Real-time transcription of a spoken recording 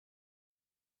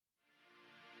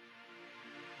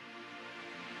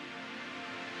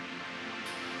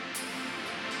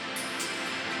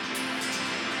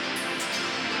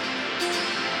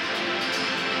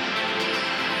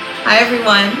Hi,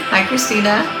 everyone. Hi,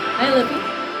 Christina. Hi, Libby.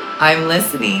 I'm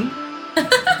listening.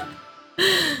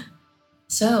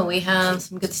 So we have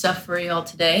some good stuff for you all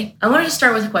today. I wanted to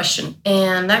start with a question.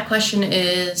 And that question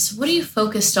is, what are you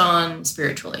focused on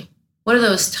spiritually? What are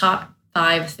those top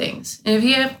 5 things? And if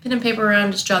you have pen and paper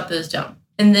around, just jot those down.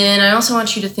 And then I also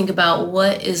want you to think about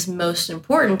what is most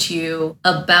important to you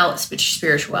about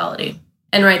spirituality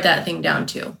and write that thing down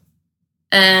too.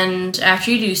 And after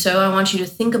you do so, I want you to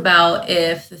think about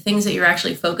if the things that you're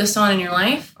actually focused on in your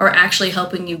life are actually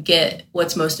helping you get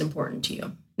what's most important to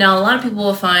you. Now, a lot of people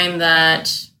will find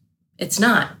that it's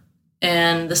not.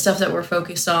 And the stuff that we're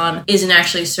focused on isn't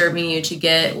actually serving you to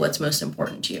get what's most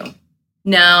important to you.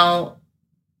 Now,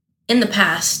 in the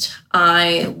past,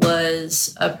 I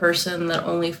was a person that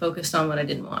only focused on what I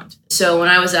didn't want. So when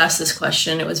I was asked this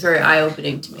question, it was very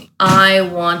eye-opening to me. I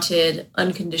wanted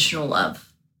unconditional love.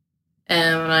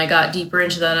 And when I got deeper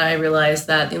into that, I realized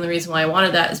that the only reason why I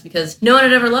wanted that is because no one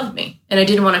had ever loved me. And I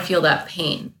didn't want to feel that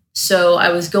pain. So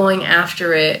I was going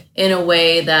after it in a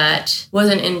way that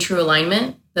wasn't in true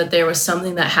alignment, that there was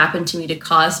something that happened to me to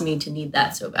cause me to need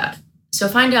that so bad. So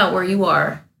find out where you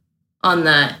are on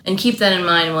that and keep that in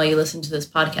mind while you listen to this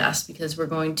podcast, because we're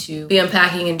going to be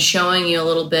unpacking and showing you a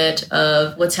little bit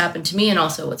of what's happened to me and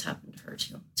also what's happened to her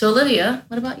too. So Olivia,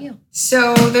 what about you?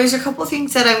 So there's a couple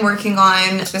things that I'm working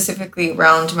on specifically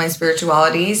around my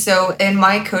spirituality. So in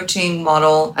my coaching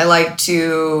model, I like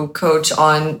to coach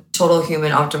on total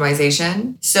human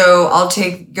optimization. So I'll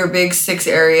take your big 6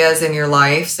 areas in your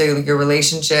life. So your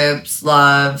relationships,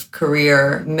 love,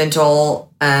 career,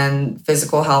 mental and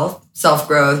physical health,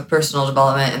 self-growth, personal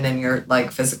development, and then your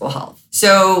physical health.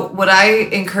 So what I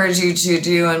encourage you to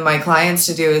do and my clients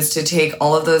to do is to take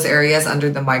all of those areas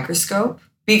under the microscope,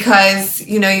 because,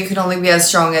 you can only be as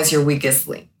strong as your weakest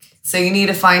link. So you need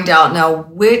to find out now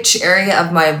which area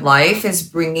of my life is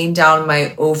bringing down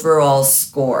my overall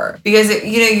score. Because,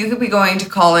 you could be going to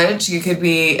college, you could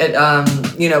be,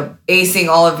 acing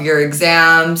all of your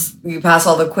exams, you pass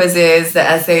all the quizzes, the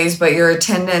essays, but your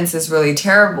attendance is really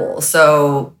terrible.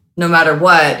 So no matter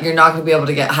what, you're not going to be able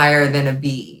to get higher than a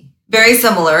B. Very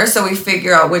similar. So we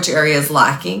figure out which area is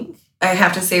lacking. I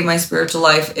have to say my spiritual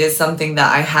life is something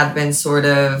that I had been sort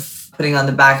of putting on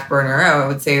the back burner. I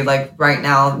would say right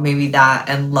now, maybe that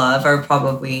and love are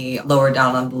probably lower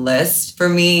down on the list. For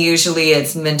me, usually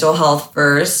it's mental health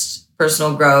first,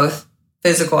 personal growth,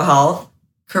 physical health,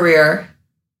 career,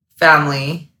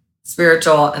 family,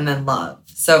 spiritual, and then love.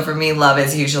 So for me, love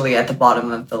is usually at the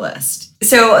bottom of the list.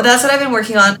 So that's what I've been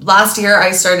working on. Last year,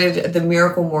 I started the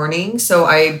Miracle Morning. So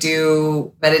I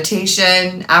do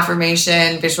meditation,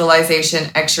 affirmation, visualization,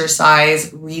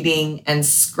 exercise, reading, and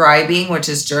scribing, which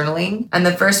is journaling. And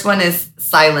the first one is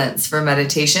silence for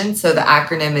meditation. So the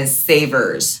acronym is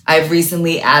SAVERS. I've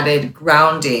recently added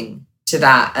grounding to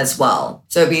that as well.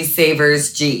 So it'd be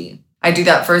SAVERS G. I do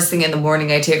that first thing in the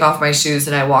morning. I take off my shoes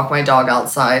and I walk my dog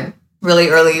outside really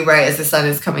early, right as the sun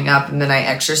is coming up, and then I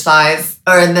exercise,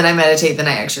 and then I meditate, then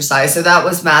I exercise. So that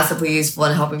was massively useful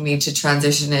in helping me to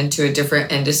transition into a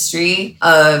different industry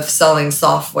of selling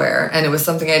software. And it was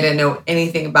something I didn't know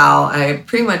anything about. I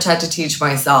pretty much had to teach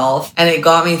myself, and it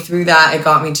got me through that. It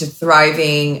got me to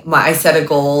thriving. I set a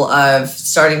goal of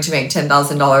starting to make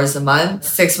 $10,000 a month.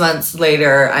 6 months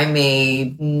later, I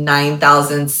made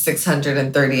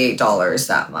 $9,638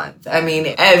 that month. I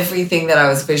mean, everything that I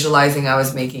was visualizing, I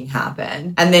was making happen.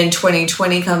 And then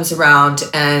 2020 comes around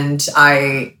and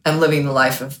I am living the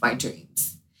life of my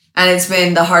dreams. And it's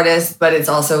been the hardest, but it's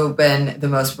also been the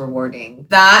most rewarding.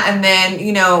 That, and then,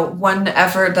 one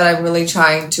effort that I'm really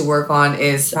trying to work on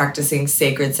is practicing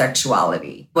sacred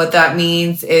sexuality. What that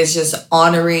means is just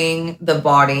honoring the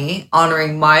body,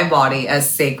 honoring my body as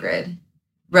sacred,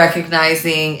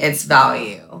 recognizing its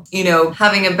value,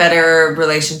 having a better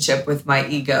relationship with my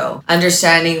ego,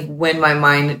 understanding when my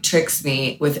mind tricks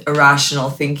me with irrational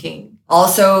thinking.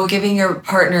 Also, giving your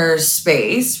partner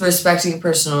space, respecting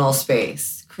personal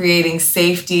space, creating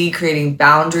safety, creating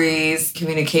boundaries,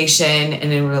 communication,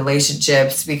 and in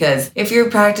relationships. Because if you're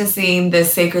practicing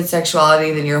this sacred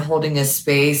sexuality, then you're holding a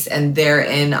space, and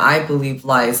therein, I believe,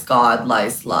 lies God,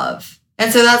 lies love. And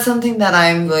so that's something that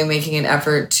I'm really making an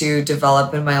effort to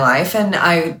develop in my life. And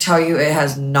I tell you, it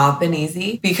has not been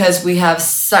easy because we have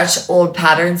such old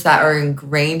patterns that are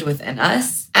ingrained within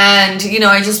us. And,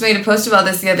 I just made a post about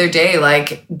this the other day,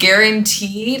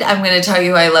 guaranteed, I'm going to tell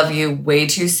you I love you way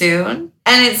too soon.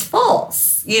 And it's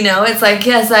false. It's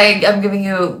yes, I'm giving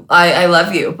you, I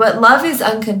love you. But love is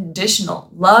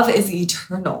unconditional. Love is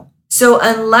eternal. So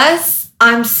unless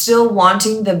I'm still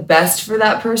wanting the best for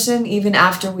that person, even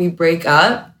after we break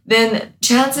up, then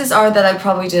chances are that I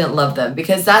probably didn't love them,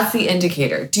 because that's the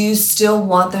indicator. Do you still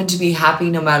want them to be happy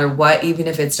no matter what, even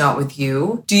if it's not with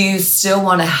you? Do you still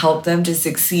want to help them to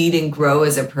succeed and grow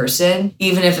as a person,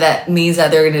 even if that means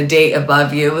that they're going to date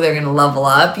above you, they're going to level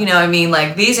up? You know what I mean?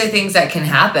 Like, these are things that can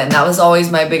happen. That was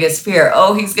always my biggest fear.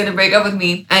 Oh, he's going to break up with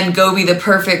me and go be the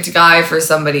perfect guy for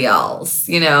somebody else.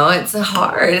 You know, it's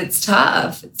hard. It's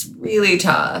tough. It's really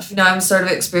tough. You know, I'm sort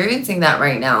of experiencing that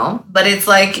right now. But it's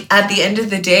like, at the end of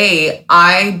the day,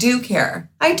 I do care.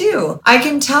 I do. I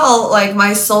can tell, like,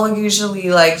 my soul usually,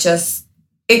 like, just,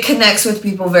 it connects with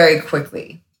people very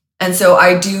quickly. And so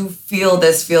I do feel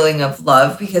this feeling of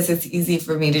love, because it's easy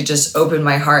for me to just open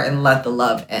my heart and let the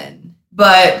love in.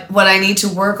 But what I need to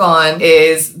work on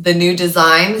is the new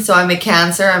design. So I'm a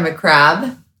Cancer, I'm a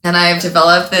crab. And I have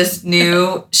developed this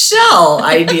new shell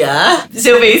idea.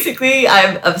 So basically,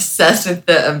 I'm obsessed with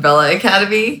the Umbrella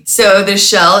Academy. So the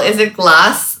shell is a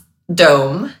glass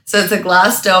dome. So it's a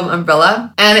glass dome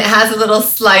umbrella. And it has a little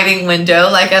sliding window,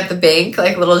 like at the bank,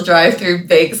 like little drive-through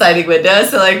bank sliding window.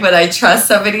 So like when I trust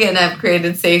somebody and I've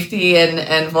created safety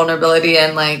and vulnerability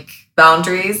and like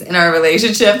boundaries in our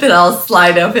relationship, then I'll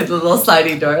slide open the little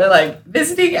sliding door, like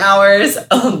visiting hours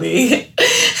only.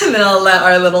 And then I'll let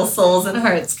our little souls and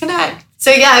hearts connect.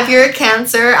 So yeah, if you're a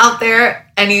Cancer out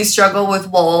there and you struggle with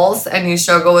walls and you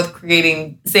struggle with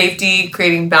creating safety,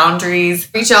 creating boundaries,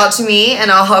 reach out to me and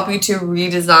I'll help you to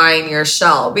redesign your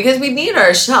shell, because we need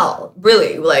our shell,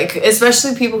 really, like,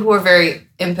 especially people who are very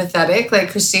empathetic, like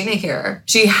Christina here.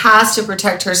 She has to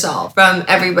protect herself from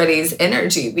everybody's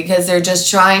energy, because they're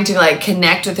just trying to like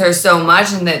connect with her so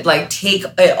much and that like take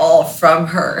it all from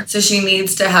her. So she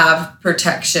needs to have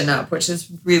protection up, which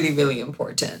is really, really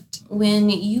important. When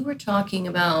you were talking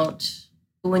about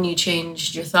when you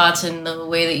changed your thoughts and the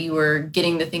way that you were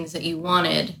getting the things that you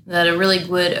wanted, that a really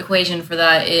good equation for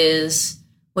that is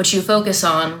what you focus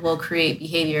on will create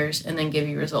behaviors and then give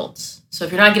you results. So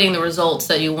if you're not getting the results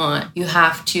that you want, you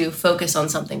have to focus on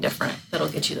something different that'll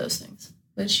get you those things.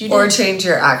 Which you do. Or change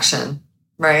your action,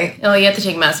 right? Oh, you have to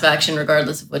take massive action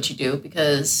regardless of what you do,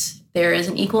 because there is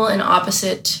an equal and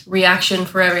opposite reaction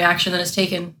for every action that is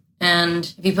taken.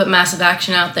 And if you put massive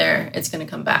action out there, it's going to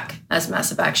come back as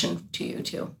massive action to you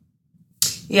too.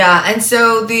 Yeah, and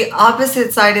so the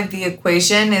opposite side of the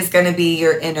equation is going to be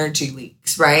your energy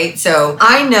leaks, right? So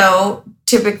I know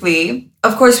typically,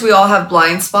 of course, we all have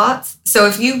blind spots. So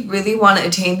if you really want to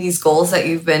attain these goals that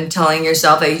you've been telling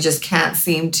yourself that you just can't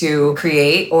seem to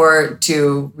create or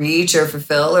to reach or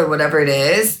fulfill or whatever it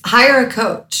is, hire a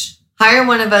coach. Hire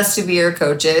one of us to be your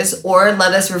coaches, or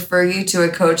let us refer you to a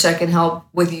coach that can help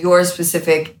with your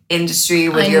specific industry,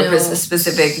 with your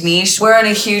specific niche. We're on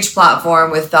a huge platform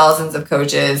with thousands of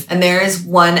coaches, and there is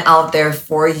one out there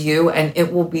for you, and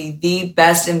it will be the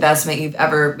best investment you've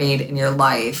ever made in your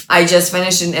life. I just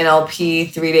finished an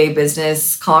NLP 3-day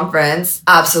business conference.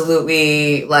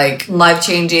 Absolutely like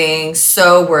life-changing,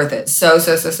 so worth it. So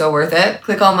worth it.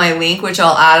 Click on my link, which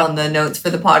I'll add on the notes for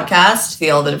the podcast,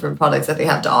 see all the different products that they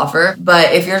have to offer.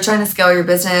 But if you're trying to scale your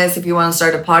business, if you want to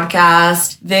start a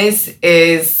podcast, this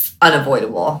is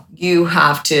unavoidable. You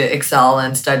have to excel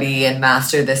and study and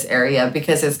master this area,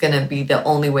 because it's going to be the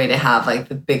only way to have like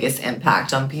the biggest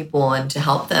impact on people and to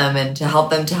help them and to help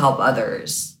them to help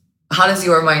others. How does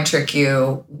your mind trick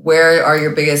you? Where are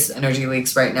your biggest energy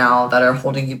leaks right now that are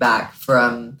holding you back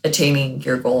from attaining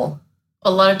your goal?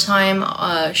 A lot of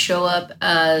time show up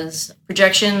as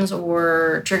projections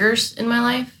or triggers in my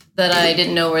life that I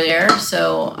didn't know were there.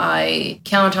 So I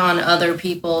count on other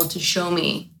people to show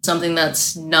me something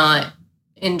that's not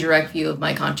in direct view of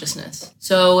my consciousness.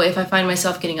 So if I find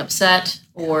myself getting upset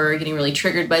or getting really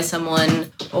triggered by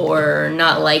someone or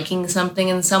not liking something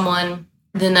in someone,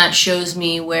 then that shows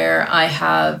me where I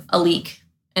have a leak,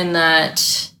 and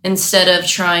that instead of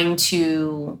trying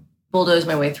to bulldoze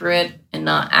my way through it and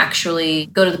not actually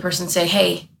go to the person and say,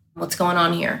 hey, what's going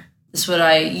on here? This is what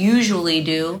I usually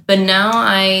do. But now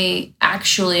I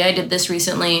did this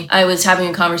recently. I was having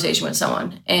a conversation with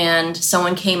someone, and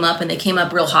someone came up, and they came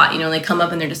up real hot. You know, they come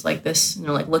up and they're just like this, and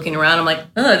they're like looking around. I'm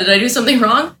like, did I do something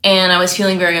wrong? And I was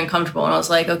feeling very uncomfortable. And I was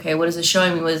like, okay, what is this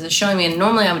showing me? What is this showing me? And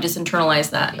normally I would just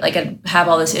internalize that. Like I'd have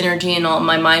all this energy and all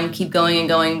my mind would keep going and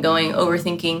going and going,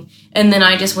 overthinking. And then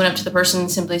I just went up to the person and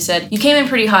simply said, you came in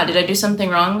pretty hot. Did I do something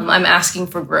wrong? I'm asking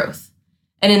for growth.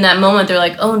 And in that moment, they're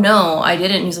like, oh, no, I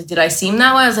didn't. And he's like, did I seem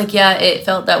that way? I was like, yeah, it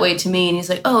felt that way to me. And he's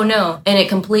like, oh, no. And it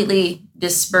completely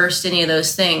dispersed any of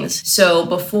those things. So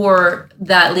before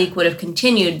that leak would have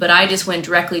continued, but I just went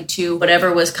directly to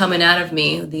whatever was coming out of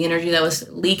me, the energy that was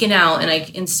leaking out. And I,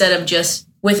 instead of just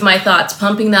with my thoughts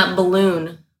pumping that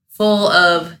balloon full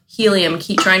of helium,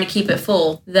 trying to keep it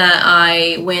full, that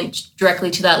I went directly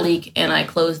to that leak and I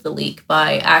closed the leak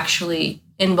by actually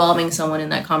involving someone in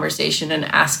that conversation and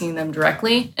asking them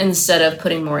directly instead of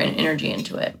putting more energy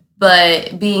into it.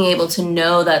 But being able to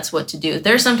know that's what to do.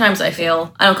 There's sometimes I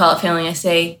fail. I don't call it failing. I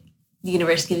say the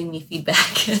universe giving me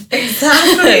feedback.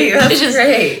 Exactly. That's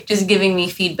great. Just giving me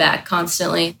feedback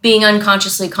constantly. Being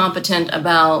unconsciously competent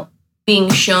about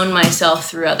being shown myself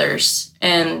through others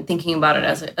and thinking about it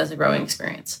as a growing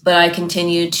experience. But I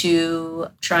continue to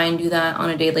try and do that on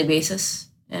a daily basis.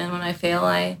 And when I fail,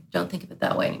 I don't think of it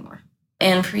that way anymore.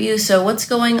 And for you, so what's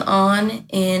going on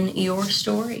in your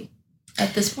story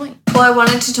at this point? Well, I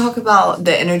wanted to talk about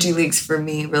the energy leaks for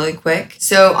me really quick.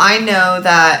 So I know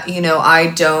that,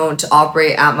 I don't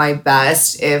operate at my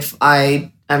best if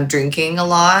I am drinking a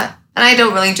lot. And I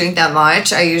don't really drink that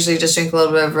much. I usually just drink a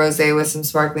little bit of rosé with some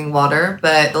sparkling water.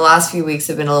 But the last few weeks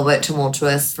have been a little bit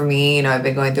tumultuous for me. I've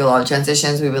been going through a lot of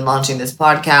transitions. We've been launching this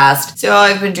podcast. So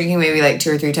I've been drinking maybe like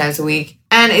 2 or 3 times a week.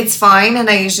 And it's fine. And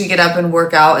I usually get up and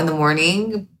work out in the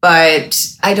morning. But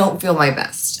I don't feel my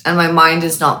best. And my mind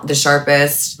is not the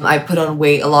sharpest. I put on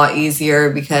weight a lot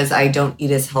easier because I don't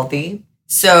eat as healthy.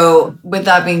 So with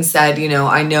that being said,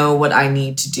 I know what I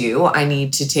need to do. I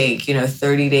need to take,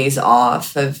 30 days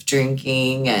off of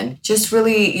drinking and just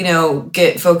really,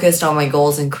 get focused on my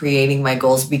goals and creating my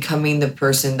goals, becoming the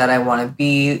person that I want to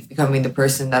be, becoming the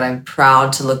person that I'm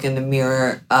proud to look in the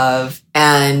mirror of,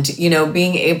 and,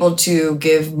 being able to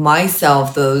give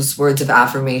myself those words of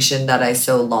affirmation that I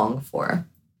so long for.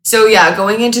 So yeah,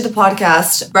 going into the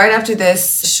podcast, right after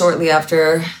this, shortly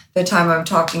after the time I'm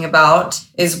talking about,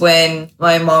 is when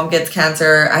my mom gets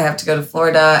cancer. I have to go to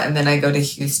Florida, and then I go to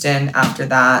Houston after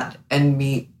that and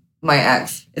meet my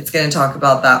ex. It's going to talk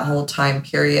about that whole time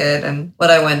period and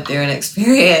what I went through and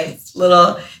experienced.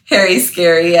 Little hairy,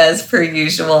 scary as per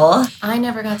usual. I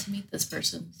never got to meet this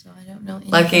person, so I don't know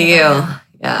anything. Lucky you.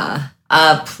 Yeah.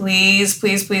 Please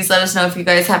let us know if you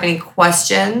guys have any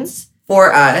questions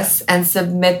for us and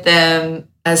submit them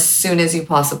as soon as you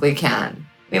possibly can.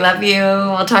 We love you.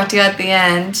 We'll talk to you at the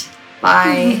end.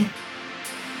 Bye.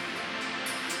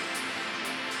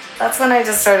 That's when I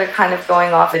just started kind of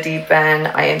going off the deep end.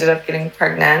 I ended up getting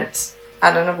pregnant,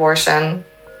 had an abortion.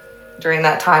 During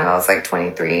that time, I was like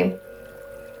 23.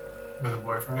 With a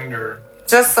boyfriend or?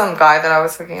 Just some guy that I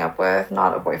was hooking up with,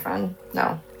 not a boyfriend.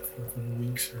 No.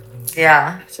 Weeks or?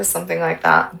 Yeah, just something like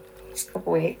that. Just a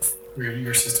couple weeks.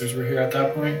 Your sisters were here at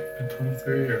that point at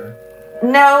 23 or?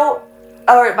 No.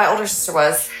 Or my older sister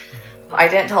was. I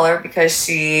didn't tell her because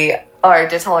I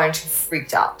did tell her and she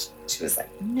freaked out. She was like,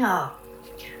 no,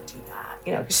 you can't do that.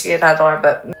 Because she had a daughter,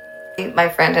 but my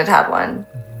friend had one.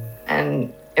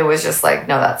 And it was just like,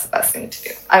 no, that's the best thing to do.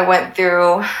 I went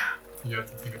through. You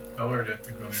have to take a pill or do you have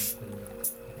to go in for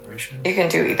the operation? You can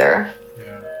do either.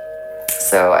 Yeah.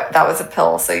 So that was a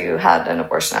pill. So you had an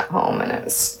abortion at home and it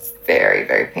was very,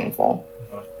 very painful.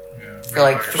 You're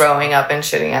like throwing up and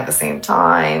shitting at the same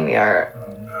time. Your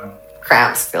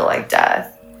cramps feel like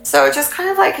death. So it's just kind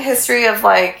of like a history of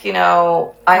like, I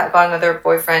got another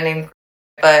boyfriend named,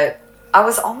 but I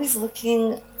was always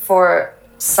looking for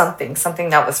something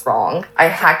that was wrong. I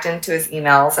hacked into his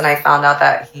emails and I found out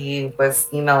that he was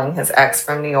emailing his ex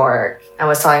from New York and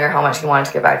was telling her how much he wanted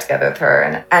to get back together with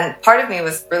her. And part of me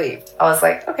was relieved. I was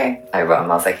like, okay. I wrote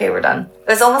him. I was like, hey, we're done. It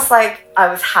was almost like I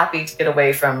was happy to get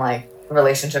away from like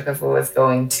relationship if it was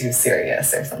going too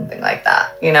serious or something like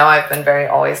that. I've been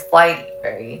always flighty,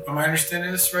 very. Am I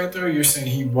understanding this right though? You're saying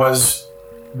he was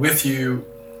with you,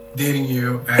 dating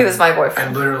you. And, he was my boyfriend.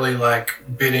 And literally like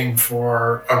bidding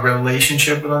for a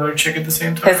relationship with another chick at the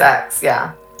same time? His ex,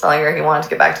 yeah. Telling her he wanted to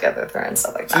get back together with her and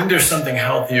stuff like that. I think there's something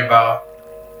healthy about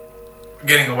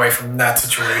getting away from that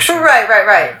situation.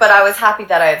 Right. But I was happy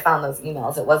that I had found those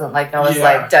emails. It wasn't like I was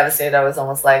like devastated. I was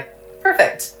almost like,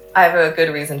 perfect. I have a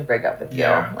good reason to break up with you,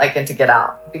 and to get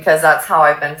out. Because that's how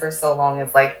I've been for so long.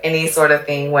 It's like any sort of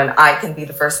thing, when I can be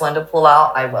the first one to pull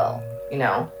out, I will,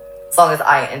 As long as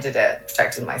I ended it,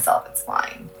 protected myself, it's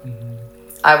fine. Mm-hmm.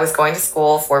 I was going to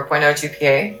school, 4.0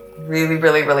 GPA, really,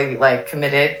 really, really like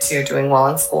committed to doing well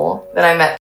in school. Then I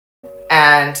met,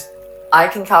 and I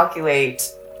can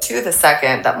calculate to the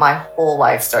second that my whole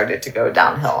life started to go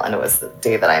downhill. And it was the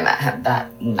day that I met him,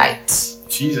 that night.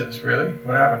 Jesus, really?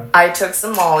 What happened? I took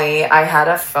some Molly. I had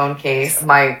a phone case.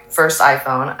 My first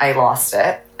iPhone, I lost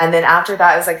it. And then after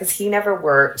that, it was like, because he never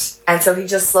worked. And so he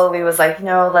just slowly was like,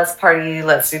 let's party,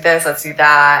 let's do this, let's do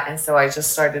that. And so I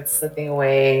just started slipping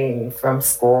away from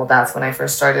school. That's when I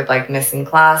first started like missing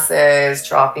classes,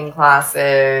 dropping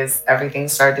classes. Everything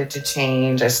started to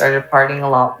change. I started partying a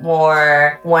lot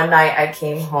more. One night I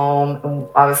came home and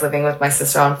I was living with my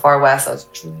sister on Far West. I was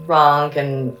drunk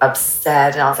and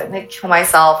upset. And I was like, I'm going to kill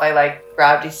myself. I like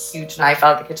grabbed a huge knife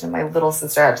out of the kitchen. My little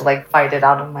sister had to like fight it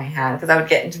out of my hand because I would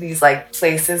get into these like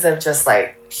places of just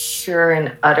like pure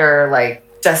and utter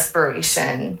like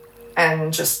desperation,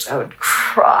 and just I would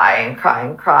cry and cry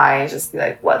and cry and just be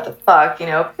like, what the fuck,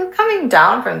 coming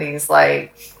down from these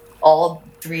like all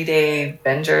 3-day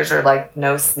bingers or like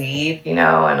no sleep, and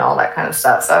all that kind of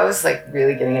stuff. So I was like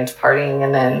really getting into partying,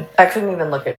 and then I couldn't even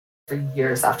look at for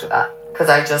years after that because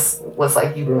I just was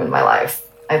like, you ruined my life.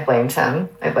 I blamed him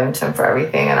for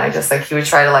everything. And I just like, he would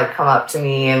try to like come up to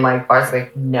me and like bars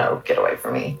like, no, get away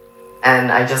from me.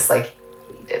 And I just like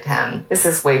hated him. This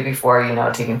is way before,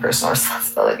 taking personal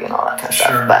responsibility and all that kind of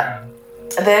stuff. But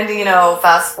then,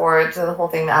 fast forward to the whole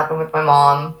thing that happened with my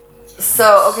mom.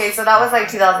 So that was like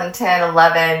 2010,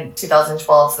 11,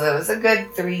 2012. So it was a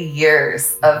good 3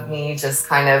 years of me just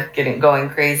kind of going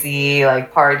crazy,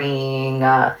 like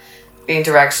partying, being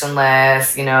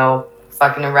directionless,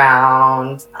 fucking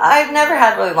around. I've never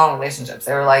had really long relationships.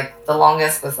 They were like, the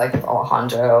longest was like with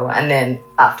Alejandro, and then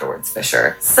afterwards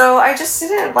Fisher. So I just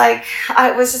didn't like,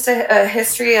 it was just a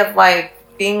history of like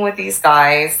being with these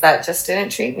guys that just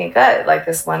didn't treat me good. Like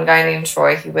this one guy named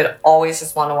Troy, he would always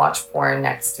just want to watch porn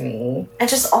next to me. And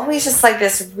just always just like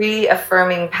this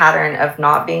reaffirming pattern of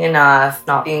not being enough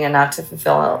to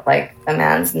fulfill like a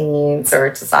man's needs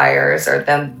or desires, or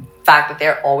the fact that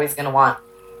they're always going to want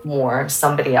more,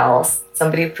 somebody else,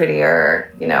 somebody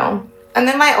prettier, And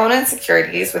then my own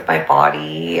insecurities with my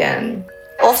body. And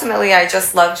ultimately, I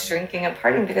just loved drinking and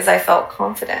partying because I felt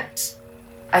confident.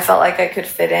 I felt like I could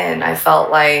fit in. I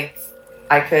felt like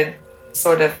I could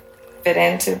sort of fit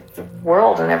into the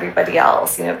world and everybody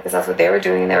else, because that's what they were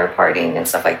doing. They were partying and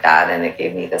stuff like that. And it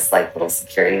gave me this like little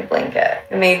security blanket.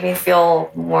 It made me feel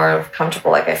more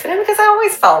comfortable, like I fit in, because I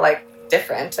always felt like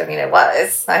different. I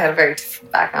had a very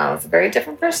different background. I was a very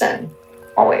different person,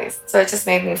 always. So it just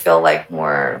made me feel like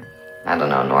more,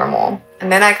 normal. And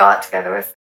then I got together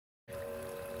with,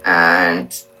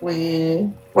 and we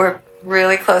were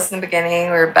really close in the beginning.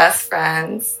 We were best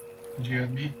friends. Did you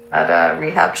and me? At a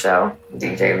rehab show,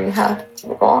 DJ rehab,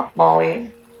 typical Molly.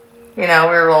 We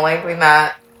were rolling. We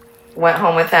met, went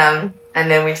home with him, and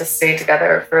then we just stayed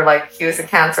together for like, he was a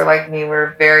Cancer like me. We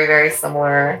were very, very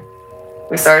similar.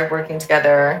 We started working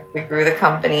together. We grew the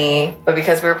company, but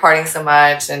because we were partying so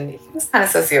much, and he was kind of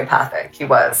sociopathic. He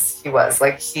was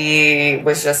like, he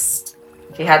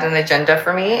had an agenda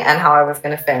for me and how I was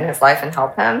going to fit in his life and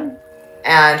help him.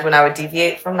 And when I would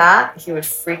deviate from that, he would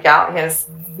freak out. He had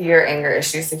severe anger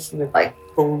issues. So he would like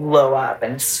blow up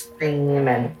and scream,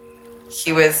 and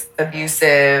he was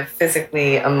abusive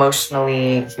physically,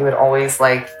 emotionally. He would always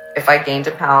like, if I gained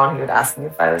a pound, he would ask me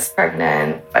if I was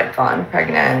pregnant, if I'd gotten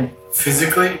pregnant.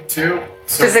 Physically too?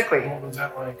 So physically. What was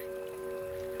that like?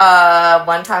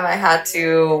 One time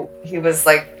he was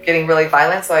like getting really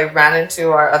violent. So I ran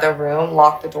into our other room,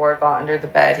 locked the door, got under the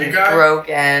bed. He broke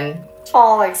in,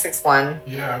 tall, like 6'1".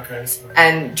 Yeah, okay. So.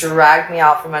 And dragged me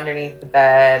out from underneath the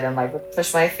bed and like would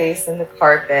push my face in the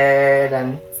carpet.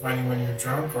 And fighting when you're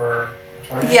drunk or?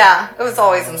 Yeah, it was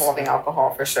always involving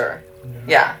alcohol for sure.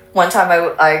 Yeah. One time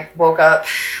I woke up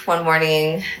one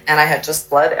morning and I had just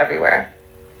blood everywhere.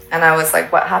 And I was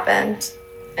like, what happened?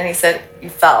 And he said, you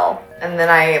fell. And then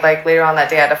I like later on that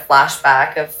day I had a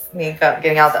flashback of me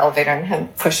getting out of the elevator and him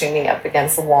pushing me up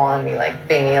against the wall and me like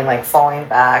banging and like falling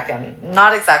back, and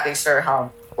not exactly sure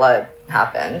how blood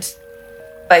happened.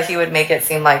 But he would make it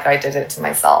seem like I did it to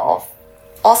myself.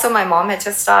 Also, my mom had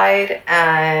just died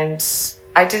and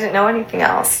I didn't know anything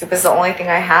else. It was the only thing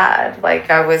I had.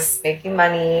 Like I was making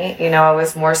money, I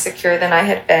was more secure than I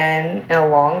had been in a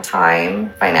long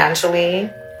time financially.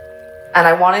 And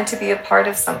I wanted to be a part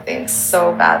of something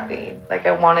so badly. Like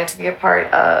I wanted to be a part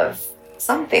of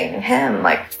something, him,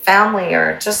 like family,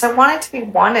 or just I wanted to be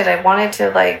wanted. I wanted to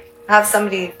like have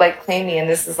somebody like claim me, and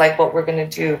this is like what we're gonna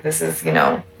do. This is,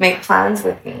 make plans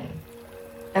with me.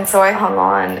 And so I hung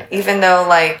on, even though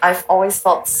like I've always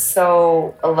felt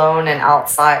so alone and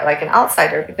outside, like an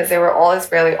outsider, because they were all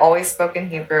Israeli, always spoke in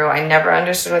Hebrew. I never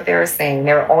understood what they were saying.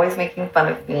 They were always making fun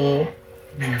of me.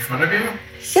 Making fun of you?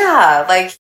 Yeah,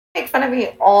 like make fun of me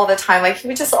all the time. Like he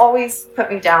would just always put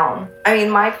me down. I mean,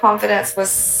 my confidence was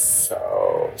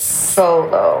so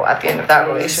low at the end of that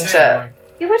relationship.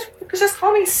 He would just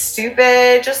call me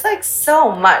stupid, just like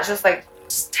so much, just like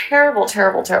just terrible,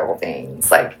 terrible, terrible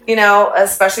things. Like, you know,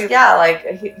 especially, yeah,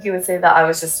 like he would say that I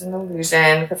was just an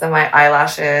illusion because of my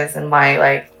eyelashes and my,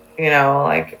 like, you know,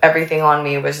 like everything on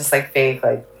me was just like fake,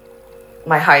 like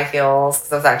my high heels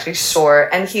because I was actually short.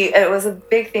 And it was a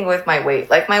big thing with my weight.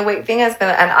 Like my weight thing has been,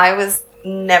 and I was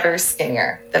never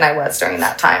skinnier than I was during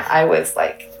that time. I was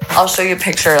like, I'll show you a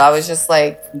picture. I was just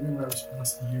like, Even my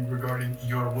response to you regarding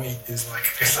your weight is like,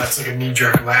 that's like a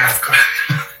knee-jerk laugh.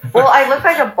 well, I looked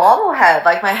like a bobblehead.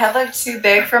 Like my head looked too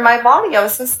big for my body. I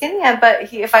was so skinny.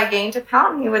 But if I gained a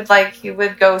pound, he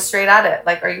would go straight at it.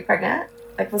 Like, are you pregnant?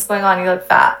 Like, what's going on? You look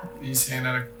fat. Are you saying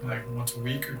that like once a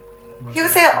week or? He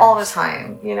would say it all the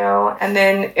time, you know. And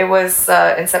then it was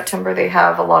in September. They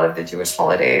have a lot of the Jewish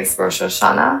holidays, Rosh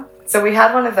Hashanah. So we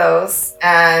had one of those,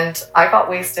 and I got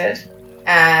wasted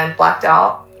and blacked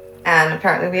out. And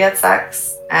apparently we had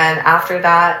sex. And after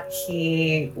that,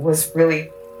 he was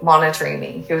really monitoring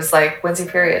me. He was like, when's your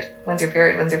period? When's your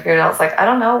period? When's your period? I was like, I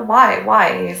don't know. Why?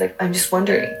 And he's like, I'm just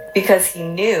wondering. Because he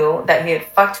knew that he had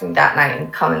fucked me that night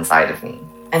and come inside of me.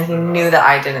 And he knew that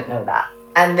I didn't know that.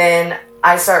 And then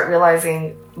I start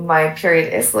realizing my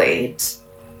period is late.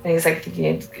 And he's like, you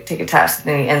need to take a test. And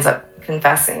then he ends up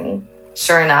confessing.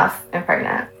 Sure enough, I'm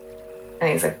pregnant. And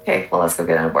he's like, okay, well, let's go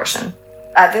get an abortion.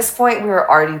 At this point, we were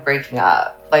already breaking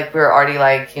up. Like, we were already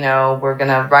like, you know, we're going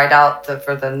to ride out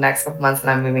for the next couple months and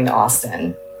I'm moving to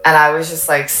Austin. And I was just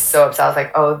like so upset. I was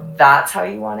like, oh, that's how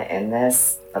you want to end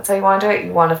this? That's how you want to do it?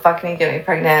 You want to fuck me, get me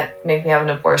pregnant, make me have an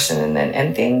abortion, and then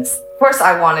end things? Of course,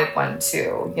 I wanted one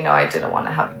too. You know, I didn't want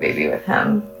to have a baby with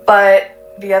him.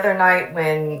 But the other night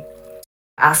when he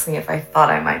asked me if I thought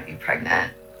I might be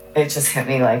pregnant, it just hit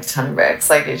me like 10 bricks.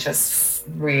 Like, it just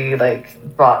really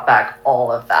like brought back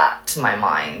all of that to my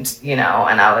mind, you know?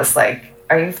 And I was like,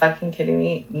 are you fucking kidding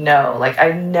me? No, like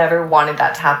I never wanted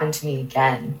that to happen to me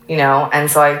again, you know? And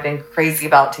so I've been crazy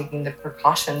about taking the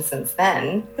precautions since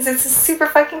then because it's a super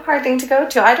fucking hard thing to go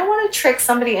to. I don't want to trick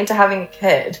somebody into having a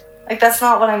kid. Like, that's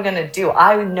not what I'm going to do.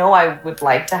 I know I would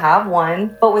like to have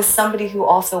one, but with somebody who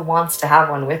also wants to have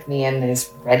one with me and is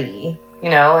ready. You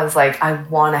know, it's like, I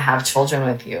want to have children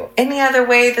with you. Any other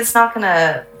way, that's not going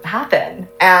to happen.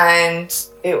 And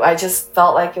I just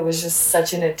felt like it was just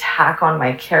such an attack on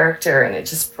my character. And it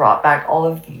just brought back all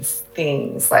of these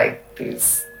things, like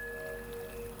these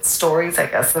stories, I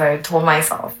guess, that I told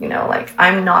myself, you know, like,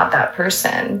 I'm not that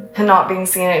person. And not being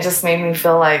seen, it just made me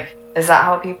feel like, is that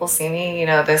how people see me? You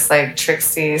know, this like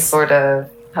tricksy sort of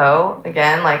hoe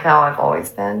again, like how I've always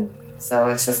been. So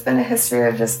it's just been a history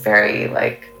of just very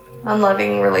like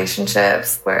unloving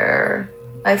relationships where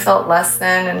I felt less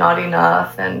than and not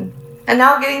enough. And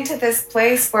now getting to this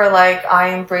place where like I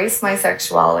embrace my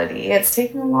sexuality. It's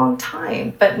taken a long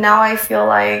time, but now I feel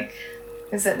like,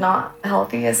 is it not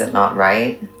healthy? Is it not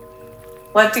right?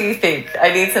 What do you think?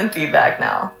 I need some feedback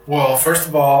now. Well, first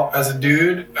of all, as a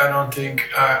dude, I don't think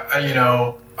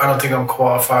I'm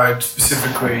qualified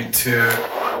specifically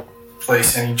to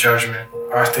place any judgment.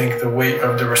 I think the weight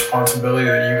of the responsibility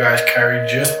that you guys carry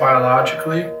just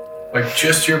biologically, like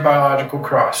just your biological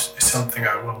cross, is something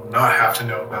I will not have to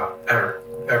know about ever.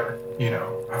 You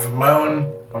know, I have my own,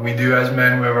 when we do as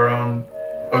men, we have our own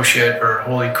oh shit or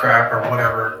holy crap or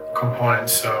whatever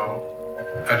components. So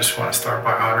I just want to start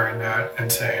by honoring that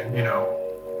and saying, you know,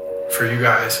 for you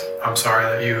guys, I'm sorry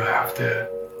that you have to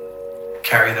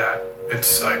carry that.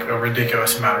 It's like a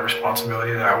ridiculous amount of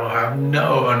responsibility that I will have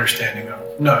no understanding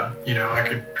of. None. You know, I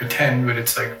could pretend, but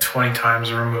it's like 20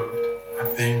 times removed. I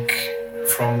think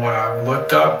from what I've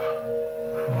looked up,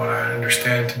 what I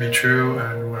understand to be true,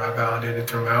 and what I validated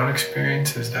through my own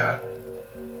experience is that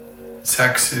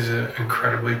sex is an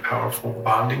incredibly powerful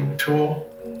bonding tool.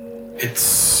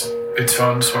 It's its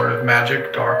own sort of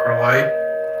magic, dark or light,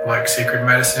 like sacred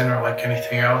medicine or like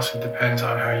anything else. It depends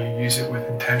on how you use it with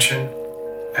intention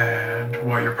and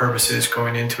what your purpose is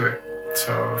going into it.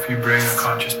 So if you bring a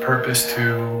conscious purpose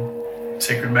to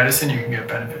sacred medicine, you can get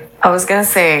benefit. I was going to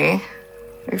say,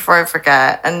 before I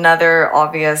forget, another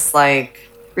obvious like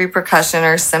repercussion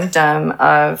or symptom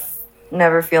of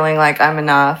never feeling like I'm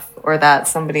enough or that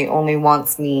somebody only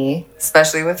wants me,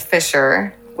 especially with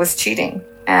Fisher, was cheating.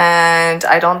 And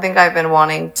I don't think I've been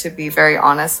wanting to be very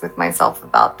honest with myself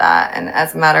about that. And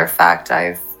as a matter of fact,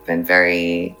 I've been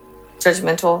very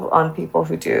judgmental on people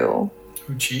who do.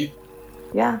 Who cheat?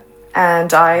 Yeah.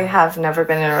 And I have never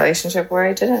been in a relationship where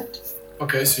I didn't.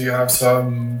 Okay, so you have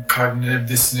some cognitive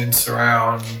dissonance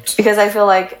around... Because I feel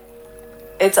like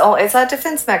it's that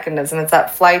defense mechanism. It's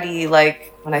that flighty,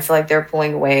 like, when I feel like they're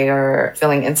pulling away or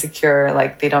feeling insecure,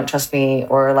 like they don't trust me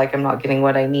or like I'm not getting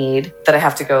what I need, that I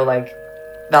have to go like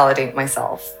validate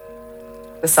myself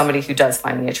with somebody who does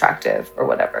find me attractive or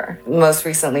whatever. Most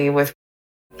recently with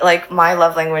Like, my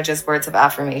love language is words of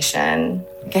affirmation.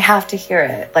 Like, I have to hear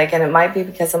it. Like, and it might be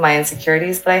because of my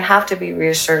insecurities, but I have to be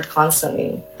reassured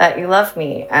constantly that you love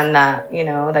me and that, you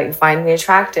know, that you find me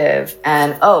attractive.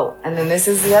 And and then this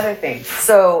is the other thing.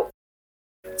 So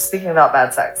speaking about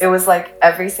bad sex, it was like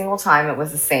every single time it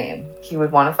was the same. He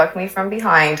would want to fuck me from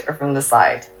behind or from the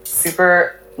side.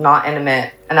 Super not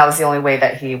intimate. And that was the only way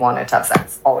that he wanted to have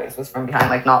sex. Always was from behind,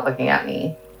 like not looking at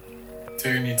me. So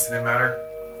your needs didn't matter?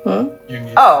 Your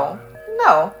needs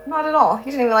no, not at all.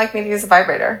 He didn't even like me to use a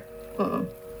vibrator.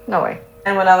 No way.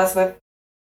 And when I was with,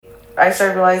 I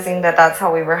started realizing that that's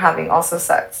how we were having also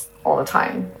sex all the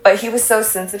time. But he was so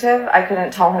sensitive, I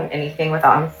couldn't tell him anything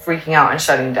without him freaking out and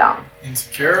shutting down.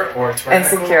 Insecure or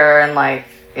tyrannical? Insecure and like,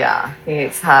 yeah, he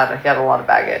had a lot of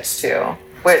baggage too.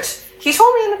 Which he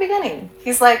told me in the beginning.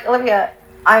 He's like, Olivia,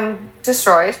 I'm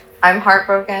destroyed. I'm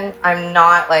heartbroken. I'm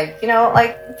not like, you know,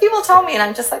 like people tell me and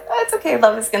I'm just like, oh, it's okay.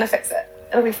 Love is going to fix it.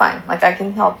 It'll be fine. Like I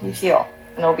can help you heal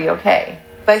and it'll be okay.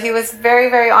 But he was very,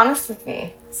 very honest with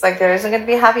me. It's like, there isn't going to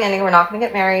be a happy ending. We're not going to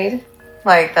get married.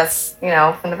 Like that's, you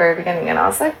know, from the very beginning. And I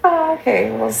was like, oh, okay,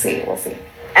 we'll see.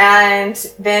 And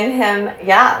then him,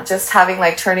 just having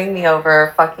like turning me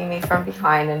over, fucking me from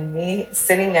behind and me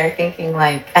sitting there thinking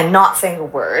like, and not saying a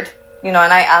word, you know,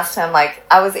 and I asked him like,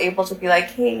 I was able to be like,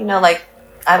 hey, you know, like,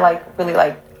 I like really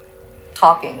like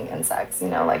talking in sex, you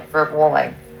know, like verbal,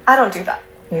 like I don't do that,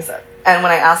 he said. And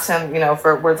when I asked him, you know,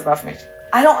 for words of affirmation,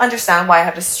 I don't understand why I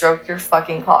have to stroke your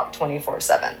fucking cock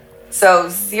 24/7. So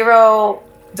zero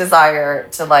desire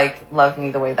to like love me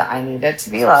the way that I needed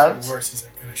to be loved. So worse is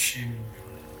like kind of shaming you.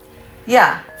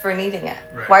 Yeah, for needing it.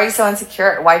 Right. Why are you so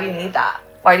insecure? Why do you need that?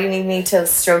 Why do you need me to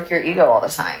stroke your ego all the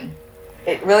time?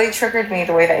 It really triggered me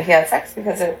the way that he had sex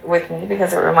because it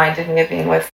reminded me of being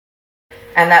with.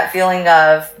 And that feeling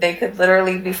of they could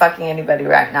literally be fucking anybody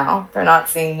right now. They're not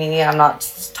seeing me. I'm not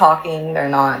talking.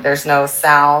 There's no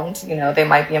sound. You know, they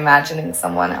might be imagining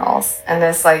someone else. And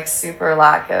this like super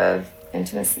lack of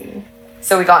intimacy.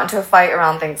 So we got into a fight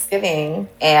around Thanksgiving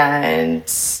and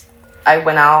I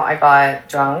went out, I got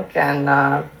drunk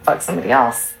and fucked somebody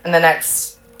else. And the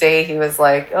next day he was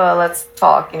like, oh, let's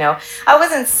talk, you know. I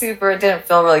didn't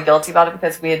feel really guilty about it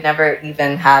because we had never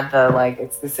even had the like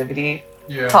exclusivity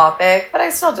topic, but I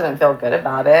still didn't feel good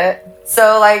about it.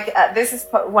 So like this is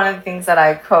one of the things that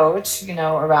I coach, you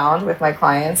know, around with my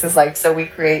clients is like, so we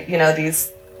create, you know,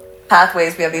 these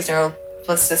pathways. We have these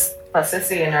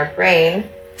neuroplasticity in our brain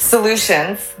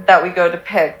solutions that we go to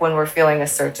pick when we're feeling a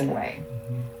certain way.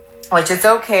 Which it's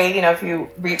okay, you know, if you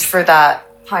reach for that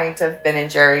pint of Ben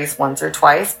 & Jerry's once or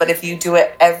twice, but if you do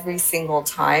it every single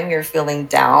time you're feeling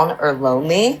down or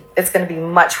lonely, it's going to be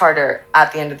much harder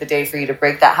at the end of the day for you to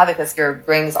break that habit because your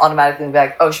brain's automatically be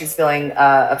like, oh, she's feeling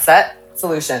upset,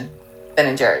 solution,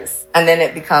 Ben & Jerry's. And then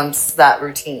it becomes that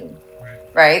routine,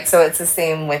 right? So it's the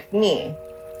same with me.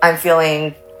 I'm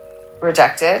feeling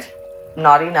rejected,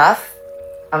 not enough.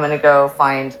 I'm going to go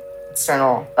find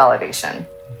external validation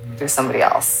through somebody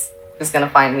else who's going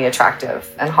to find me attractive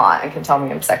and hot and can tell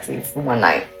me I'm sexy for one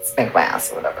night, spank my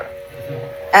ass or whatever.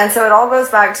 And so it all goes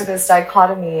back to this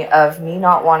dichotomy of me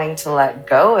not wanting to let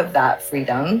go of that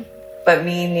freedom, but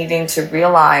me needing to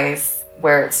realize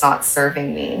where it's not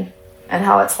serving me and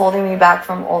how it's holding me back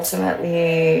from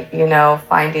ultimately, you know,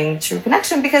 finding true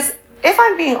connection. Because if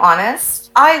I'm being honest,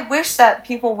 I wish that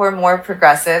people were more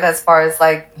progressive as far as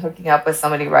like hooking up with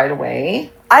somebody right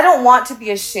away. I don't want to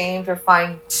be ashamed or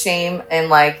find shame in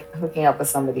like hooking up with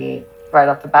somebody right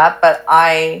off the bat, but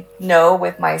I know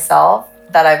with myself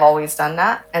that I've always done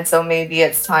that. And so maybe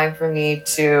it's time for me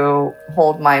to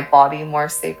hold my body more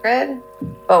sacred,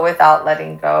 but without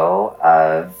letting go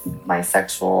of my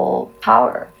sexual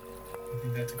power. I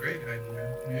think that's a great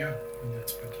idea. Yeah, I think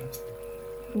that's fantastic.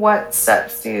 What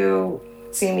steps do you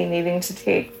see me needing to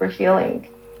take for healing?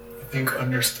 I think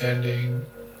understanding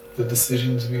the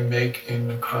decisions we make in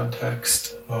the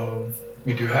context of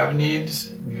we do have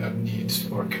needs. We have needs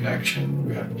for connection.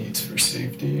 We have needs for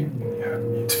safety. We have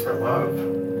needs for love.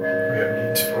 We have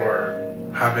needs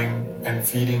for having and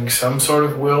feeding some sort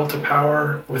of will to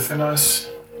power within us.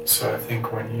 So I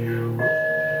think when you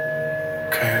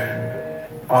can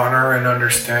honor and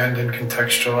understand and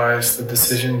contextualize the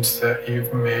decisions that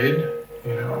you've made,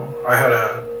 you know, I had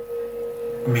a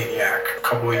maniac a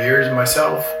couple of years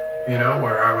myself, you know,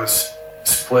 where I was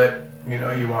split. You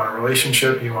know, you want a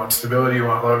relationship, you want stability, you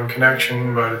want love and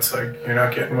connection, but it's like you're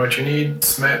not getting what you need,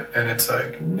 Smith, and it's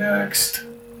like, next.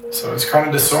 So it's kind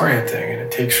of disorienting and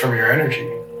it takes from your energy.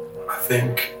 I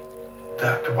think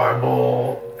that the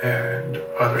Bible and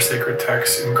other sacred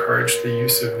texts encourage the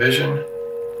use of vision,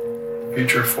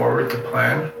 future forward to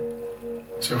plan.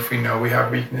 So if we know we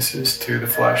have weaknesses to the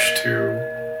flesh,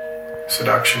 to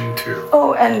seduction too.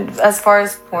 Oh, and as far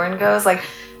as porn goes, like,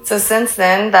 so since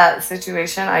then, that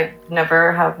situation, I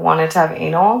never have wanted to have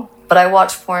anal, but I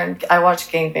watch porn. I watch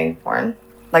gangbang porn.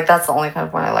 Like, that's the only kind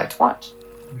of porn I like to watch.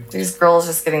 These girls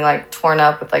just getting like torn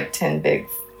up with like 10 big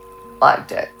black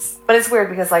dicks. But it's weird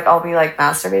because like I'll be like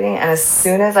masturbating, and as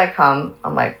soon as I come,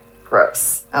 I'm like,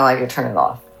 gross. And like I turn it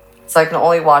off. So I can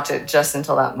only watch it just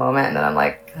until that moment, and then I'm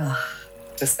like, ugh,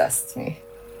 disgusts me.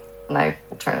 And I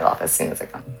will turn it off as soon as I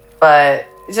come. But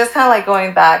it's just kind of like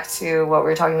going back to what we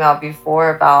were talking about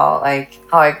before about like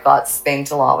how I got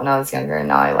spanked a lot when I was younger, and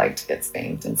now I like to get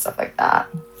spanked and stuff like that.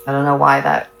 I don't know why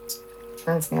that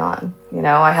turns me on. You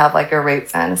know, I have like a rape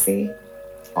fantasy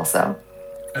also.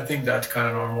 I think that's kind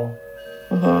of normal.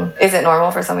 Mm-hmm. Is it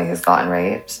normal for somebody who's gotten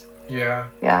raped? Yeah.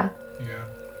 Yeah. Yeah.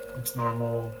 It's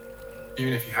normal.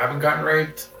 Even if you haven't gotten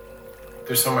raped,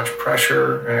 there's so much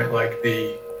pressure and like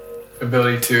the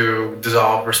ability to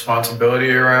dissolve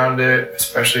responsibility around it,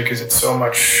 especially because it's so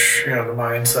much, you know, the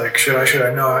mind's like, should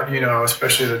I not, you know,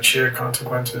 especially the cheer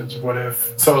consequences, what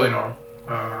if, it's totally normal,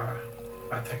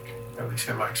 I think, at least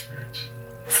in my experience.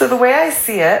 So the way I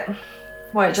see it,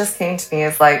 what just came to me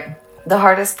is like, the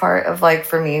hardest part of like,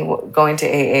 for me, going to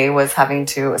AA was having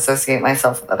to associate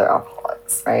myself with other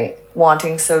alcoholics, right?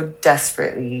 Wanting so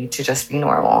desperately to just be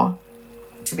normal,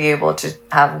 to be able to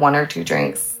have 1 or 2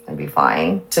 drinks and be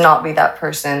fine, to not be that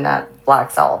person that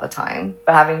blacks out all the time,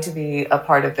 but having to be a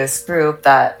part of this group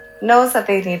that knows that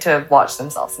they need to watch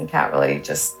themselves and can't really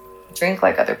just drink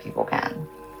like other people can.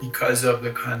 Because of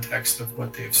the context of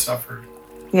what they've suffered.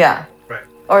 Yeah. Right.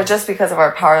 Or just because of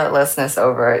our powerlessness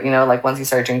over it, you know, like once you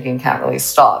start drinking, you can't really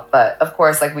stop. But of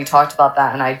course, like we talked about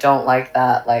that, and I don't like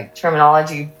that like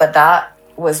terminology, but that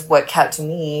was what kept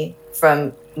me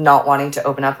from not wanting to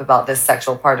open up about this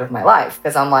sexual part of my life,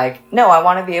 because I'm like, no, I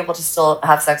want to be able to still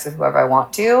have sex with whoever I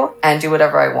want to and do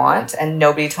whatever I want, and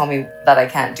nobody told me that I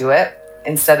can't do it,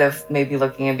 instead of maybe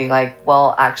looking and being like,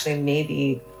 well, actually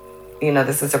maybe, you know,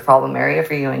 this is a problem area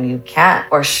for you and you can't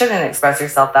or shouldn't express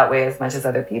yourself that way as much as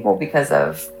other people because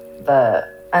of the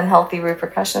unhealthy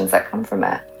repercussions that come from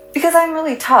it. Because I'm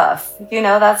really tough, you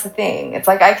know, that's the thing. It's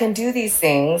like I can do these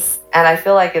things and I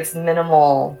feel like it's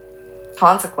minimal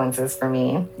consequences for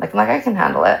me. Like, I'm like, I can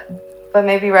handle it. But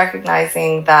maybe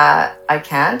recognizing that I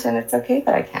can't, and it's okay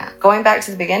that I can't. Going back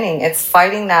to the beginning, it's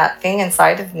fighting that thing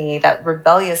inside of me, that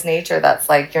rebellious nature that's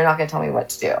like, you're not going to tell me what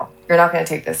to do. You're not going to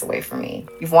take this away from me.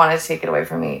 You've wanted to take it away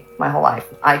from me my whole life.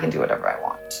 I can do whatever I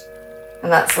want.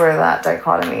 And that's where that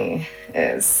dichotomy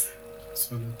is.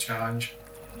 So the challenge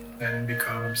then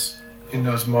becomes, in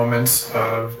those moments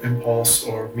of impulse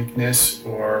or weakness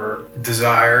or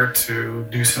desire to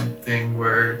do something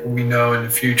where we know in the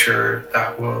future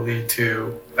that will lead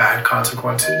to bad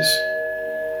consequences,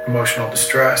 emotional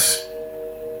distress,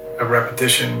 a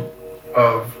repetition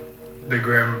of the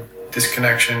grim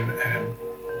disconnection and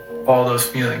all those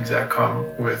feelings that come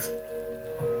with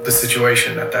the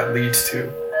situation that leads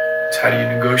to. It's how do you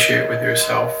negotiate with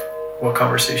yourself? What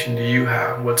conversation do you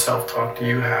have? What self-talk do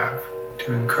you have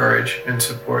to encourage and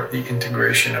support the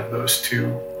integration of those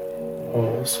two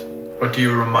wholes? What do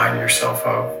you remind yourself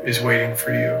of is waiting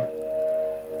for you?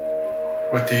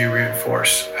 What do you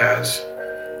reinforce as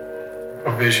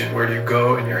a vision? Where do you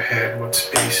go in your head? What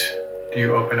space do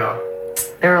you open up?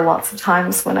 There were lots of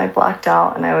times when I blacked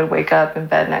out and I would wake up in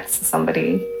bed next to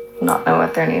somebody, not know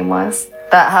what their name was.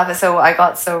 So I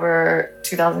got sober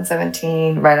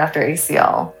 2017, right after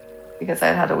ACL, because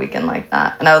I'd had a weekend like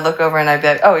that. And I would look over and I'd be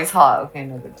like, oh, he's hot. Okay,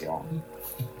 no big deal.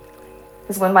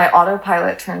 Because when my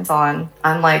autopilot turns on,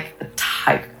 I'm like a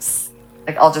tigress.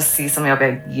 Like, I'll just see somebody, I'll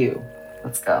be like, you,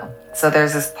 let's go. So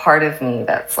there's this part of me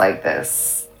that's like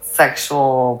this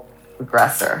sexual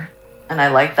aggressor. And I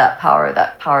like that power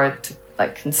to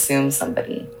like consume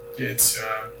somebody. It's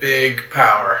a big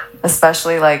power.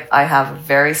 Especially like I have a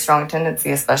very strong tendency,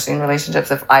 especially in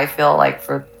relationships, if I feel like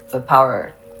for the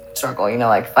power struggle, you know,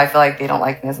 like if I feel like they don't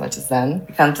like me as much as them, it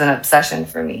becomes an obsession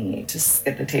for me to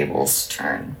get the tables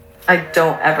turned. I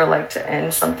don't ever like to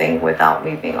end something without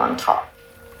me being on top.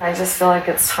 I just feel like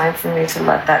it's time for me to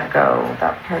let that go,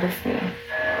 that part of me.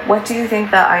 What do you think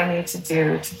that I need to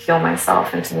do to heal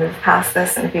myself and to move past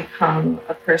this and become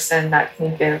a person that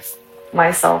can give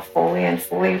myself wholly and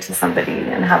fully to somebody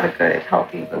and have a good,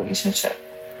 healthy relationship?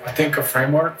 I think a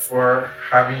framework for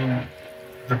having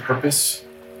the purpose,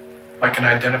 like an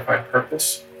identified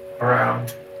purpose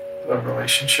around the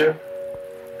relationship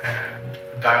and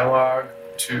dialogue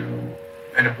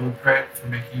and a blueprint for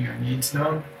making your needs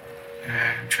known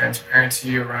and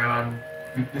transparency around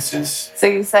weaknesses. So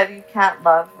you said you can't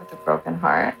love with a broken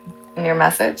heart in your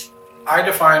message? I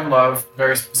define love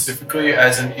very specifically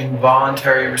as an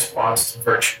involuntary response to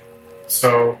virtue.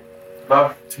 So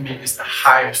love to me is the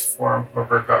highest form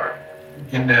of regard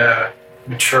in the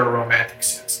mature romantic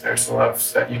sense. There's the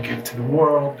love that you give to the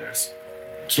world, there's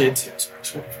kids, yes,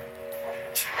 sort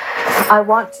of. I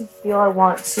want to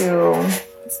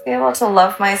just be able to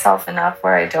love myself enough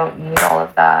where I don't need all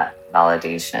of that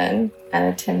validation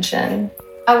and attention.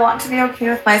 I want to be okay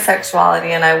with my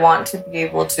sexuality, and I want to be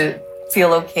able to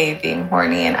feel okay being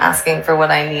horny and asking for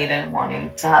what I need and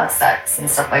wanting to have sex and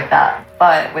stuff like that,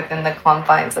 but within the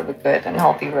confines of a good and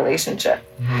healthy relationship.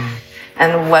 Mm-hmm.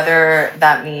 And whether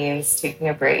that means taking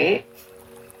a break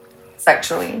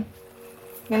sexually,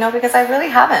 because I really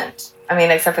haven't. I mean,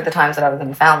 except for the times that I was in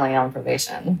the family on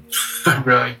probation.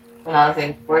 Really? When I was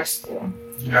in course school.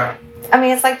 Yeah. I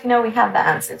mean, it's like, we have the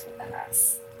answers within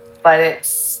us, but it's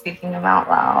speaking them out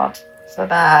loud so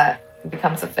that it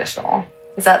becomes official.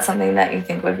 Is that something that you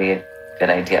think would be a good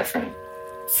idea for me?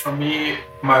 For me,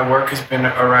 my work has been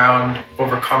around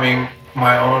overcoming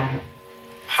my own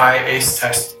high ACE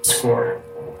test score.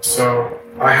 So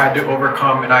I had to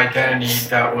overcome an identity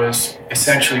that was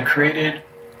essentially created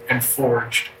and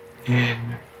forged in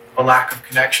a lack of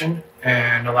connection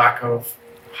and a lack of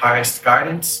highest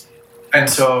guidance. And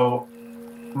so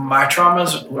my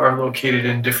traumas are located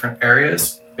in different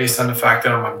areas based on the fact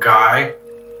that I'm a guy,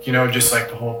 just like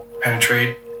the whole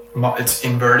penetrate, it's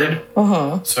inverted.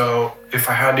 Mm-hmm. So if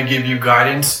I had to give you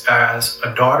guidance as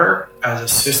a daughter, as a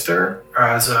sister,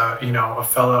 as a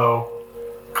fellow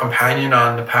companion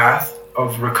on the path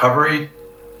of recovery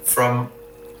from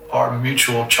our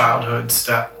mutual childhoods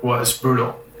that was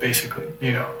brutal, basically,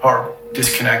 horrible,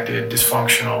 disconnected,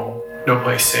 dysfunctional, no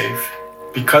place safe.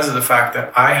 Because of the fact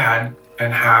that I had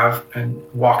and have and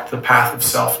walked the path of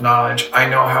self-knowledge, I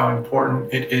know how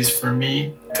important it is for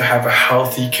me to have a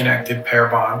healthy, connected pair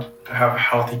bond, to have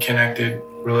healthy, connected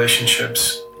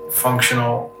relationships,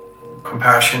 functional,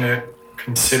 compassionate,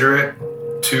 considerate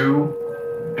to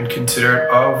and considerate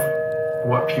of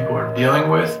what people are dealing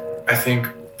with. I think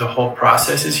the whole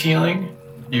process is healing.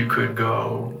 You could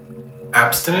go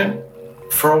abstinent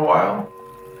for a while.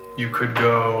 You could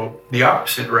go the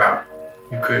opposite route.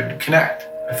 You could connect.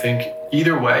 I think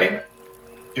either way,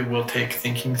 it will take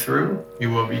thinking through.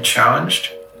 You will be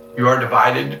challenged. You are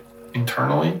divided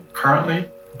internally currently,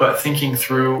 but thinking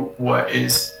through what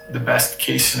is the best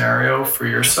case scenario for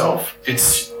yourself,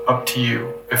 it's up to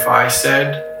you. If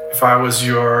I was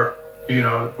your,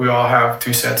 we all have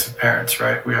two sets of parents,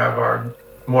 right? We have our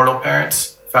mortal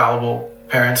parents, fallible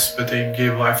parents, but they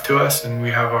gave life to us, and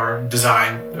we have our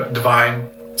divine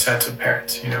sets of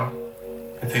parents,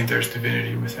 I think there's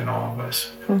divinity within all of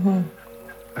us. Mm-hmm.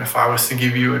 And if I was to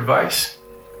give you advice,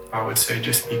 I would say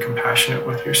just be compassionate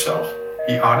with yourself,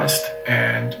 be honest,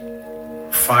 and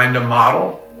find a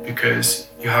model, because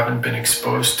you haven't been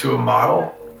exposed to a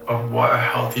model of what a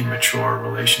healthy, mature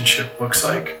relationship looks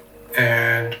like.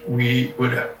 And we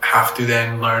would have to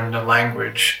then learn the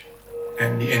language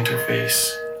and the interface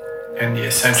and the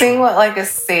essential. Seeing what a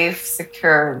safe,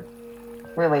 secure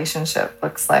relationship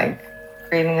looks like.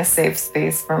 Creating a safe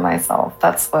space for myself.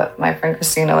 That's what my friend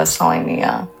Christina was telling me.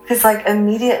 Because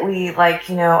immediately,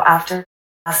 after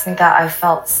asking that, I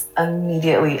felt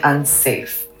immediately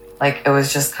unsafe. It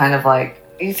was just kind of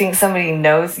you think somebody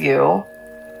knows you,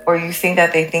 or you think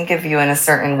that they think of you in a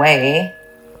certain way,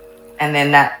 and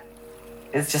then that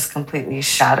is just completely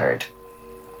shattered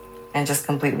and just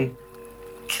completely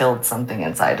killed something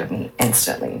inside of me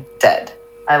instantly. Dead.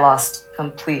 I lost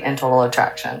complete and total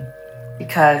attraction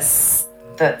because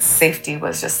the safety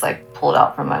was just pulled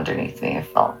out from underneath me. I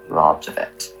felt robbed of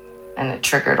it. And it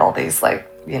triggered all these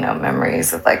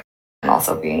memories of and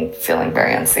also feeling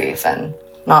very unsafe and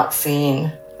not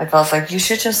seen. I was you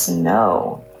should just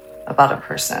know about a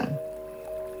person.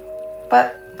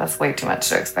 But that's way too much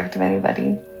to expect of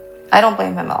anybody. I don't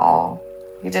blame him at all.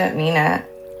 He didn't mean it.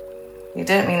 He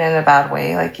didn't mean it in a bad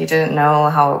way. He didn't know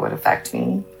how it would affect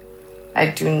me.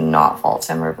 I do not fault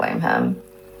him or blame him.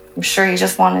 I'm sure he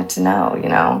just wanted to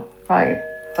know, probably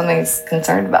something he's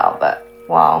concerned about, but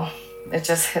wow, it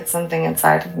just hit something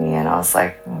inside of me, and I was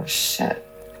oh shit,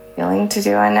 healing to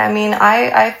do. And I mean,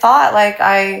 I thought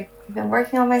I've been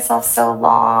working on myself so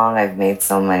long, I've made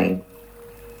so many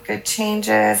good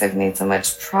changes, I've made so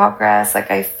much progress,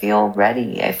 I feel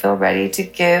ready to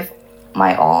give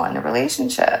my all in a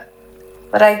relationship.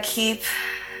 But I keep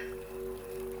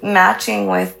matching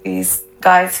with these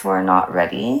guys who are not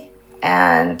ready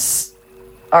and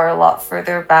are a lot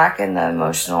further back in the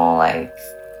emotional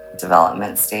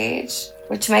development stage,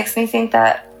 which makes me think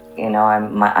that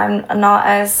I'm not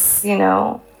as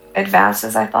advanced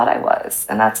as I thought I was,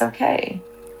 and that's okay.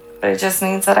 But it just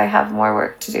means that I have more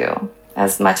work to do.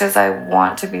 As much as I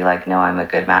want to be like, no, I'm a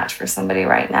good match for somebody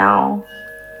right now,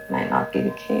 might not be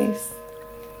the case.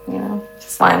 You know,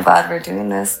 that's why I'm glad we're doing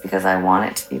this, because I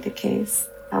want it to be the case.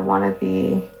 I want to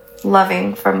be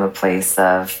loving from a place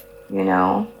of, you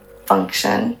know,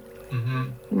 function,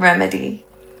 remedy,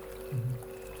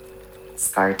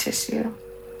 scar tissue.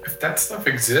 If that stuff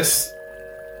exists,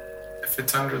 if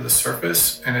it's under the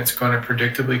surface and it's going to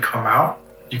predictably come out,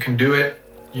 you can do it,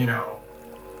 you know,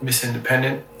 Miss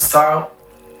Independent style,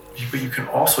 but you can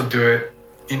also do it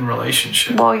in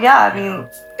relationship. Well, yeah, I mean,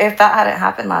 if that hadn't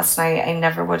happened last night, I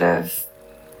never would have,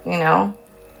 you know,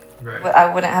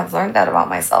 I wouldn't have learned that about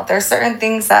myself. There's certain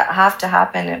things that have to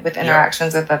happen with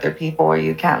interactions with other people where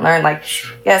you can't learn. Like,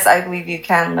 yes, I believe you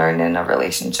can learn in a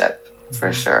relationship,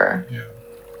 for sure. Yeah.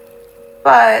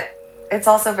 But it's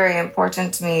also very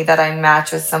important to me that I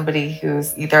match with somebody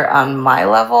who's either on my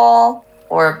level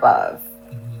or above.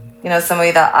 You know, somebody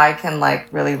that I can like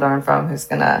really learn from, who's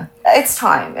gonna, it's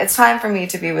time for me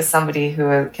to be with somebody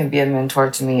who can be a mentor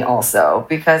to me also,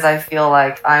 because I feel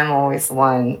like I'm always the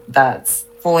one that's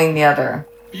fooling the other.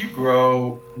 You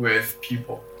grow with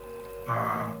people.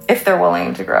 If they're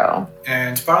willing to grow.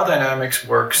 And spiral dynamics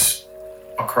works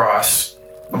across.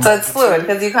 So it's fluid,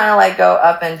 because you kind of like go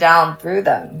up and down through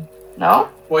them, no?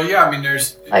 Well, yeah, I mean,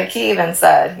 there's... Like he even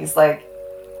said, he's like,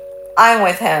 I'm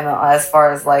with him as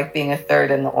far as like being a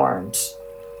third in the orange.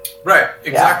 Right,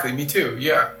 exactly. Yeah. Me too.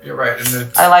 Yeah, you're right.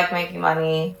 And I like making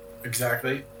money.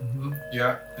 Exactly.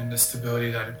 Yeah, and the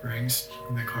stability that it brings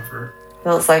and the comfort.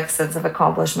 Feels like a sense of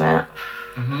accomplishment.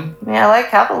 I mean, I like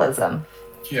capitalism.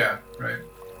 Yeah, right.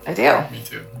 I do. Me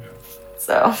too. Yeah.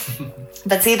 So,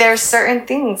 but see, there's certain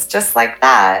things just like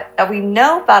that we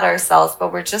know about ourselves,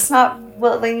 but we're just not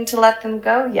willing to let them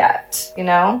go yet, you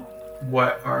know?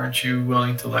 What aren't you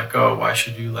willing to let go? Why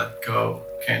should you let go?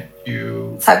 Can't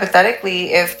you...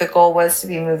 Hypothetically, if the goal was to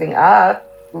be moving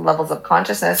up levels of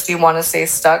consciousness, do you want to stay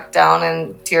stuck down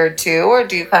in tier 2, or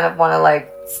do you kind of want to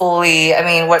like fully, I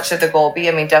mean, what should the goal be?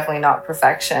 I mean, definitely not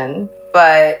perfection,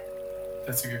 but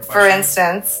that's a good question. For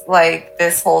instance, like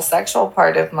this whole sexual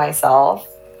part of myself,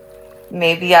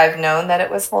 maybe I've known that it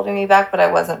was holding me back, but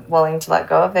I wasn't willing to let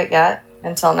go of it yet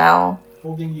until now.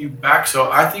 Holding you back.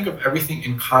 So I think of everything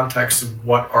in context of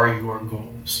what are your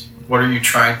goals? What are you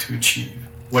trying to achieve?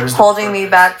 What is holding me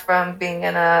back from being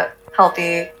in a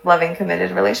healthy, loving, committed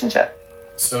relationship?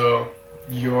 So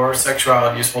your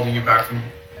sexuality is holding you back from...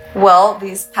 Well,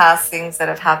 these past things that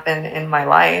have happened in my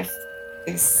life,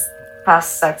 these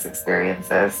past sex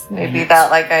experiences, maybe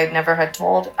that like I'd never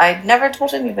told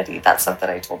anybody that stuff that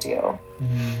I told you.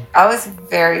 I was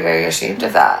very, very ashamed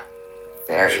of that.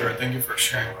 Very. Sure, thank you for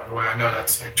sharing, by the way. I know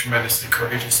that's like tremendously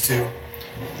courageous too.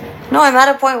 No, I'm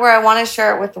at a point where I want to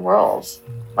share it with the world.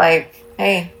 Like,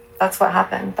 hey, that's what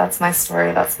happened. That's my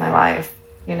story. That's my life.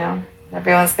 You know,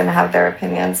 everyone's going to have their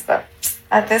opinions, but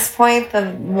at this point,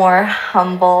 the more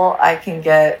humble I can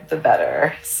get, the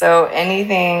better. So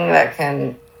anything that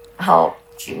can help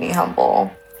keep me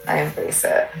humble, I embrace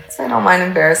it. So I don't mind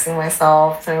embarrassing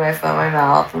myself, putting my foot in my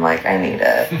mouth. I'm like, I need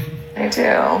it. I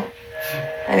do.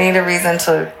 I need a reason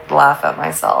to laugh at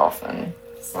myself and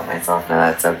just let myself know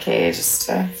that it's okay just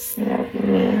to, you know, be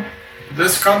me.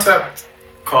 This concept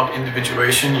called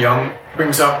individuation, Jung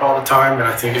brings up all the time, and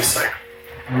I think it's like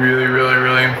really, really,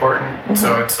 really important.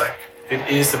 So it's like, it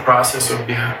is the process of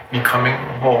becoming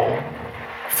whole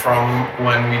from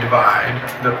when we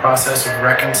divide, the process of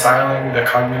reconciling the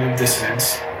cognitive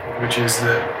dissonance, which is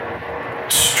the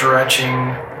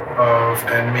stretching of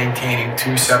and maintaining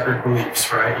two separate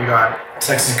beliefs, right? You got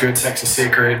sex is good, sex is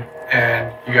sacred,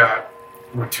 and you got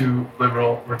we're too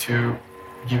liberal, we're too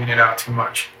giving it out too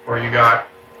much. Or you got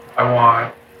I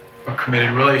want a